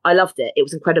 But yeah, I loved it. It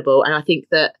was incredible. And I think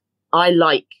that I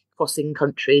like crossing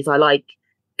countries. I like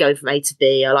going from A to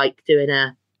B. I like doing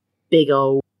a big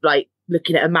old,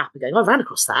 looking at a map and going, I ran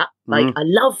across that. I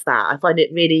love that. I find it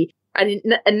really, and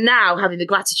now having the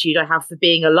gratitude I have for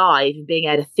being alive and being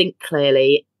able to think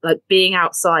clearly like being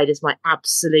outside is my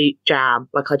absolute jam.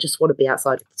 Like I just want to be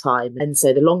outside at the time. And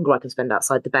so the longer I can spend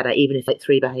outside, the better, even if like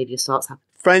 3 behaviour starts happening.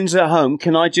 Friends at home,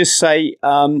 can I just say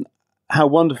how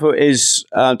wonderful it is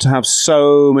to have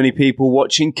so many people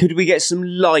watching. Could we get some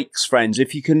likes, friends?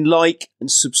 If you can like and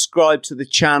subscribe to the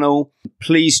channel,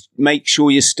 please make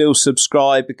sure you're still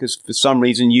subscribed, because for some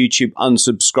reason YouTube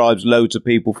unsubscribes loads of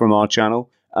people from our channel.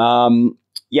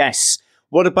 Yes.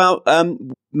 What about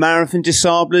Marathon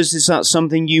Disablers? Is that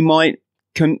something you might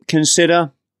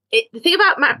consider? The thing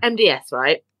about MDS,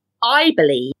 right? I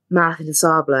believe Marathon des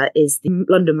Sables is the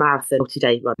London Marathon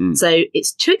multi-day run. So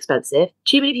it's too expensive.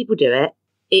 Too many people do it.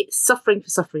 It's suffering for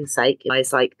suffering's sake.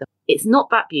 It's like, it's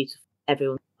not that beautiful.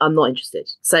 Everyone, I'm not interested.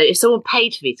 So if someone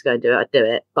paid for me to go and do it, I'd do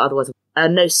it. But otherwise, I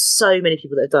know so many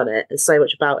people that have done it. There's so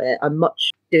much about it. I'm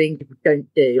much doing people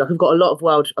don't do. Like I've got a lot of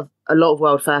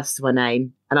world firsts to my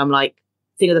name, and I'm like,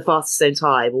 think of the fastest own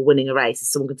time or winning a race. If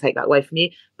someone can take that away from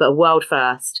you, but a world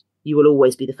first, you will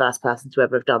always be the first person to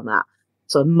ever have done that.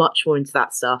 So I'm much more into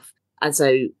that stuff. And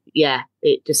so, yeah,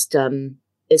 it just,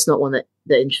 it's not one that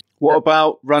interests me. What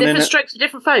about running? Different strokes for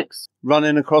different folks.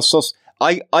 Running across sauce.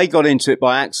 I got into it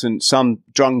by accident. Some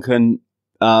drunken,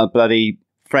 bloody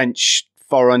French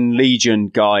Foreign Legion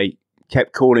guy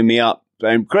kept calling me up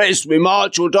saying, Chris, we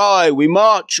march or die. We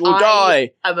march or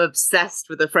die. I'm obsessed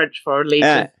with the French Foreign Legion.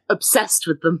 Yeah. Obsessed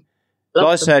with them. So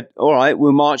I said, all right,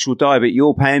 we'll march or die, but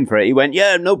you're paying for it. He went,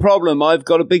 yeah, no problem. I've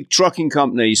got a big trucking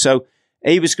company. So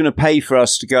he was going to pay for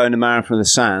us to go in the Marathon of the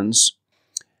Sands.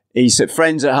 He said,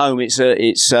 friends at home, it's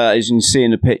as you can see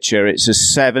in the picture, it's a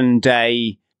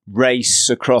 7-day race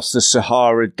across the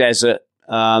Sahara Desert.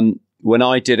 When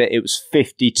I did it, it was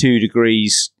 52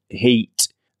 degrees heat,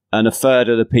 and a third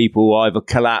of the people either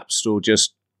collapsed or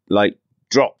just like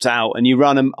dropped out. And you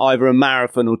run either a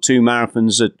marathon or 2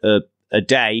 marathons a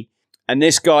day. And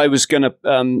this guy was going to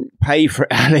pay for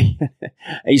it, Allie.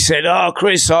 He said, oh,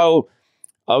 Chris, I'll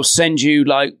send you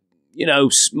like, you know,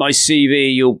 my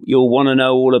CV. You'll want to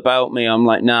know all about me. I'm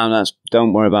like, no,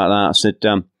 don't worry about that. I said,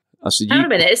 hang on a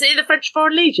minute. Is it the French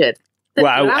Foreign Legion?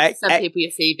 Well, you have to send people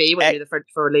your CV when you're the French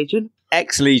Foreign Legion.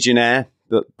 Ex-Legionnaire,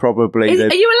 but probably.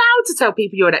 Are you allowed to tell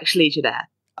people you're an ex-Legionnaire?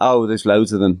 Oh, there's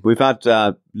loads of them. We've had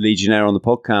Legionnaire on the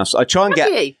podcast. I try and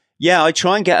I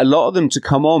try and get a lot of them to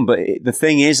come on. But the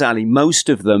thing is, Ali, most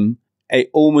of them,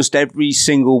 almost every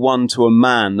single one to a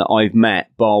man that I've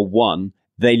met, bar one,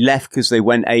 they left because they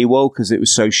went AWOL because it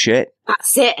was so shit.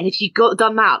 That's it. And if you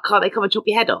done that, can't they come and chop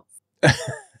your head off?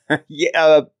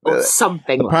 Yeah. Or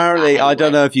something apparently, like that. Anyway. I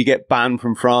don't know if you get banned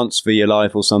from France for your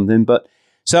life or something. But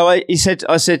so I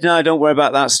said, no, don't worry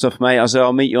about that stuff, mate. I said,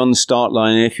 I'll meet you on the start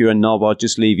line. And if you're a knob, I'll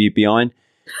just leave you behind.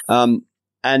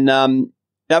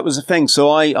 That was the thing. So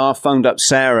I phoned up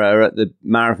Sarah at the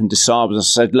Marathon des Sables. I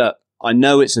said, look, I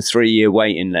know it's a 3-year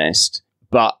waiting list,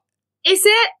 but... Is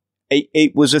it?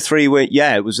 It was a 3-week...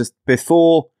 Yeah, it was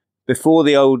before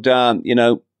the old,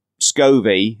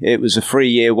 Scovey, it was a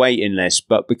 3-year waiting list.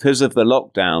 But because of the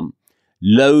lockdown,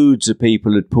 loads of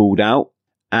people had pulled out.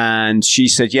 And she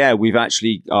said, yeah,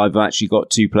 I've actually got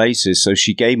 2 places. So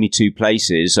she gave me 2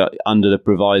 places under the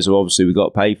proviso. Obviously, we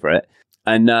got to pay for it.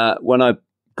 And when I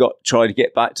tried to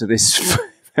get back to this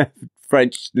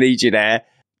French Legionnaire,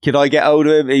 could I get hold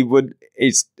of him?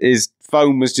 His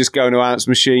phone was just going to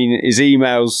answer machine. His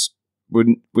emails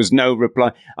was no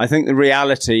reply. I think the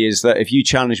reality is that if you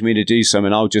challenge me to do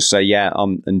something, I'll just say yeah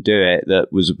and do it.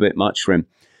 That was a bit much for him.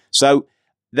 So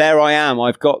there I am.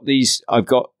 I've got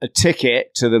a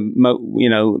ticket to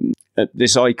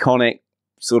this iconic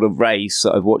sort of race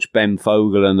that I've watched Ben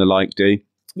Fogle and the like do.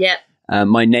 Yeah.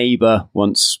 My neighbour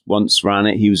once ran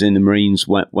it. He was in the Marines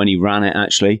when he ran it,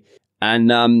 actually.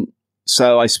 And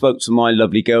so I spoke to my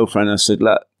lovely girlfriend. I said,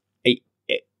 look,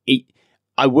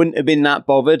 I wouldn't have been that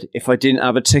bothered if I didn't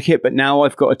have a ticket, but now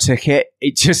I've got a ticket.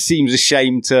 It just seems a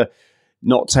shame to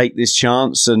not take this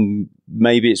chance, and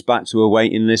maybe it's back to a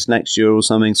waiting list next year or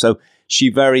something. So she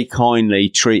very kindly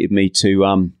treated me to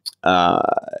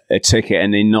a ticket,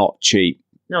 and they're not cheap.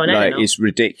 No, no, like, it's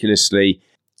ridiculously...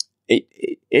 I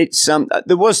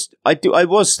was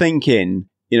thinking,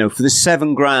 for the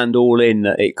 $7,000 all in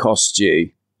that it costs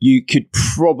you could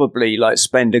probably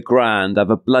spend $1,000,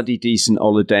 have a bloody decent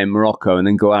holiday in Morocco, and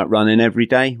then go out running every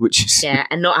day, which is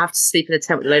and not have to sleep in a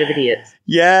tent with a load of idiots.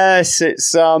 Yes,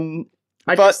 it's I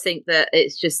just think that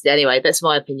it's just, anyway, that's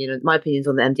my opinion. My opinions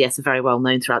on the MDS are very well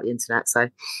known throughout the internet, so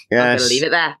I'm going to leave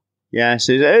it there. Yes,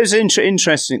 it was an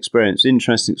interesting experience.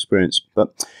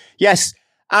 But yes,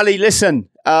 Ali, listen,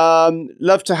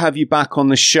 love to have you back on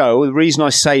the show. The reason I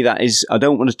say that is I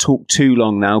don't want to talk too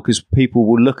long now, because people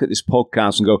will look at this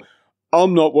podcast and go,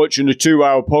 I'm not watching a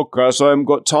 2-hour podcast. I haven't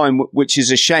got time, which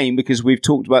is a shame because we've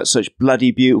talked about such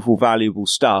bloody beautiful, valuable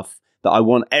stuff that I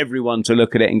want everyone to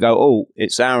look at it and go, oh,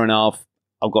 it's an hour and a half.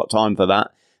 I've got time for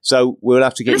that. So we'll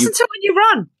have to get Listen to it when you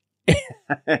run.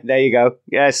 There you go.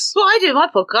 Yes. Well, I do my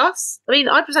podcast. I mean,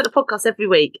 I present a podcast every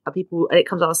week, and it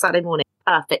comes out on a Saturday morning.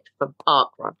 Perfect for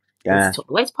park run. Yeah.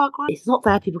 Where's park run? It's not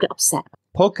there. People get upset.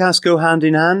 Podcasts go hand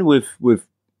in hand with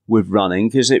running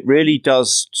because it really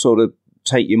does sort of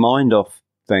take your mind off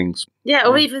things. Yeah,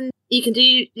 or even you can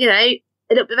do, a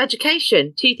little bit of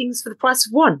education. 2 things for the price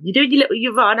of 1. You're doing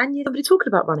your run, and you're somebody talking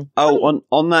about running. Oh,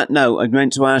 on that note, I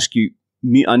meant to ask you.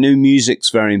 I know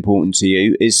music's very important to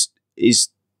you. Is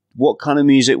what kind of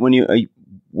music when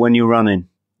you're running,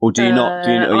 or do you not?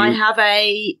 I have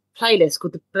a playlist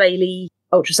called the Bailey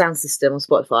Ultrasound System on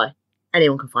Spotify.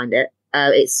 Anyone can find it.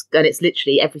 It's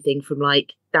literally everything from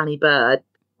like Danny Bird,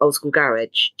 old school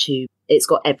garage, to it's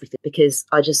got everything because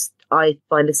I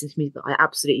find listening to music that I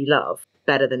absolutely love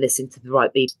better than listening to the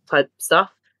right beat type stuff.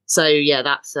 So yeah,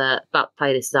 that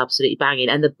playlist is absolutely banging,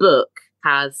 and the book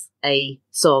has a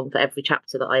song for every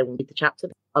chapter that I want to read the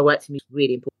chapter. I work to music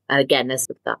really important. And again, there's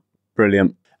that.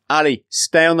 Brilliant. Ali,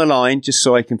 stay on the line just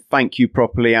so I can thank you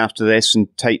properly after this and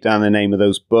take down the name of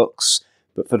those books.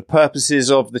 But for the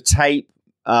purposes of the tape,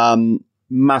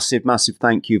 massive, massive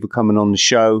thank you for coming on the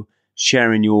show,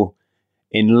 sharing your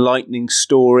enlightening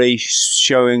story,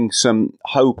 showing some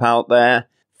hope out there.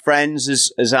 Friends,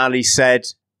 as Ali said,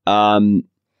 I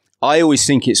always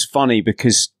think it's funny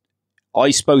because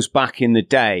I suppose back in the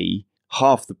day,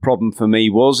 half the problem for me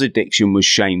was addiction was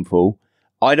shameful.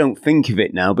 I don't think of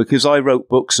it now because I wrote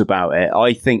books about it.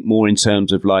 I think more in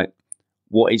terms of like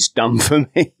what it's done for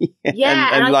me. Yeah,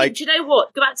 and I think, do you know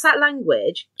what? Go back to that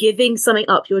language, giving something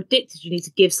up. You're addicted, you need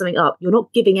to give something up. You're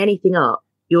not giving anything up.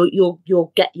 You're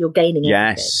gaining everything.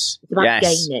 Yes. It's about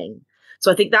gaining.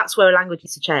 So I think that's where language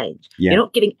needs to change. Yeah. You're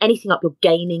not giving anything up, you're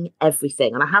gaining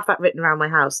everything. And I have that written around my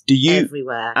house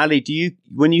everywhere. Ali,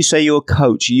 when you say you're a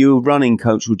coach, are you a running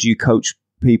coach or do you coach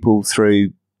people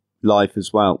through life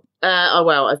as well?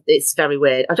 It's very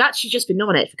weird. I've actually just been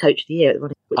nominated for Coach of the Year at the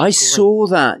running. I saw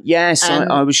that. Yes,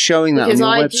 I was showing that on your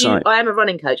website. I am a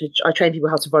running coach. I train people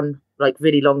how to run like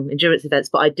really long endurance events,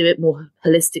 but I do it more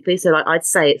holistically. So like I'd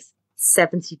say it's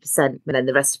 70%, and then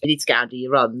the rest of you need to get out and do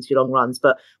your runs, your long runs.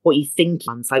 But what you think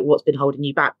runs, like what's been holding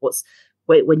you back,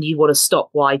 when you want to stop,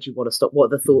 why do you want to stop? What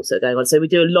are the thoughts that are going on? So we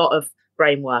do a lot of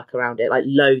brain work around it, like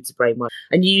loads of brain work.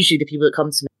 And usually the people that come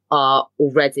to me are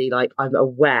already like, I'm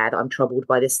aware that I'm troubled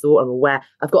by this thought. I'm aware.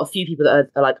 I've got a few people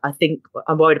that are like, I think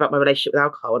I'm worried about my relationship with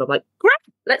alcohol, and I'm like, great,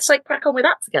 let's like crack on with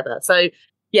that together. So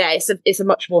yeah, it's a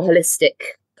much more holistic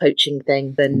coaching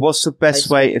thing than. What's the best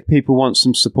way if people want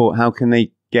some support? How can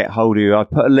they get hold of you? I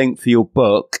put a link for your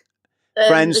book.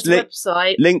 Friends,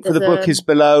 website. Link for the book is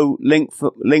below. Link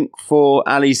for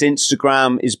Ali's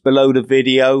Instagram is below the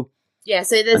video. Yeah,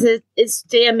 so it's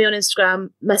DM me on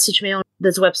Instagram, message me on.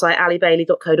 There's a website,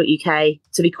 alliebailey.co.uk.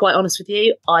 To be quite honest with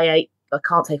you, I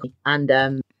can't take it,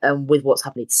 and with what's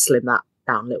happening, to slim that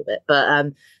down a little bit.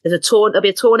 But there's a tour. There'll be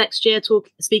a tour next year.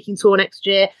 Speaking tour next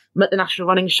year. I'm at the National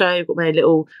Running Show. Got my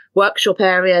little workshop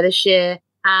area this year,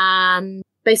 and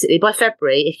basically, by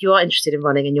February, if you are interested in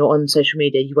running and you're on social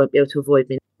media, you won't be able to avoid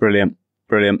me. Brilliant.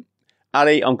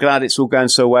 Ali, I'm glad it's all going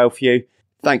so well for you.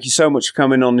 Thank you so much for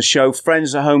coming on the show.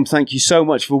 Friends at home, thank you so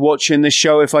much for watching the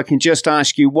show. If I can just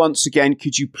ask you once again,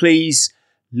 could you please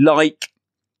like,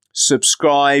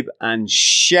 subscribe, and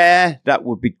share? That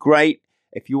would be great.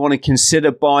 If you want to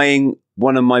consider buying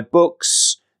one of my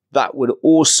books, that would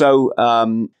also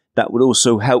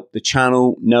help the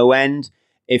channel no end.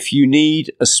 If you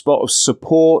need a spot of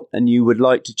support and you would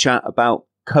like to chat about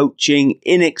coaching,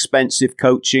 inexpensive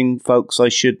coaching, folks, I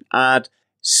should add,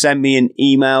 send me an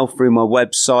email through my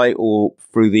website or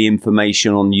through the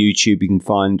information on YouTube. You can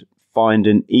find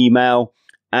an email.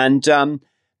 And the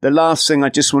last thing, I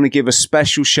just want to give a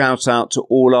special shout out to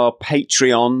all our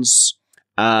Patreons,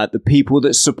 the people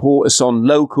that support us on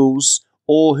Locals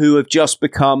or who have just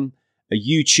become a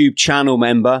YouTube channel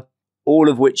member. All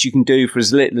of which you can do for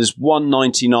as little as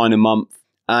 $1.99 a month.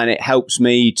 And it helps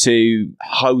me to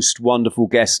host wonderful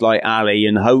guests like Ali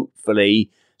and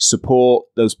hopefully support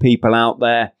those people out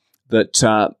there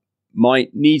that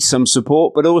might need some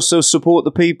support, but also support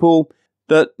the people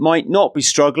that might not be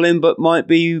struggling, but might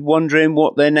be wondering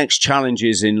what their next challenge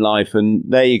is in life. And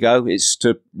there you go. It's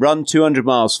to run 200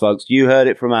 miles, folks. You heard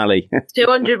it from Ali.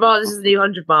 200 miles is the new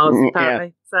 100 miles,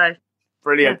 apparently. Yeah. So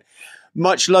brilliant. Yeah.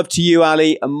 Much love to you,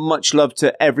 Ali, and much love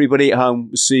to everybody at home.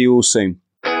 We'll see you all soon.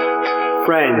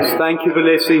 Friends, thank you for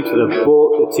listening to the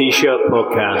Bought the T-Shirt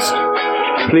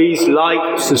podcast. Please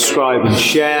like, subscribe and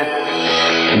share.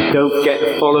 And don't forget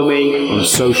to follow me on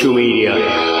social media.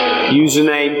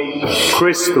 Username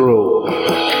Chris Thrall.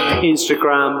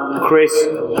 Instagram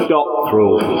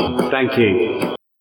Chris.Thrall. Thank you.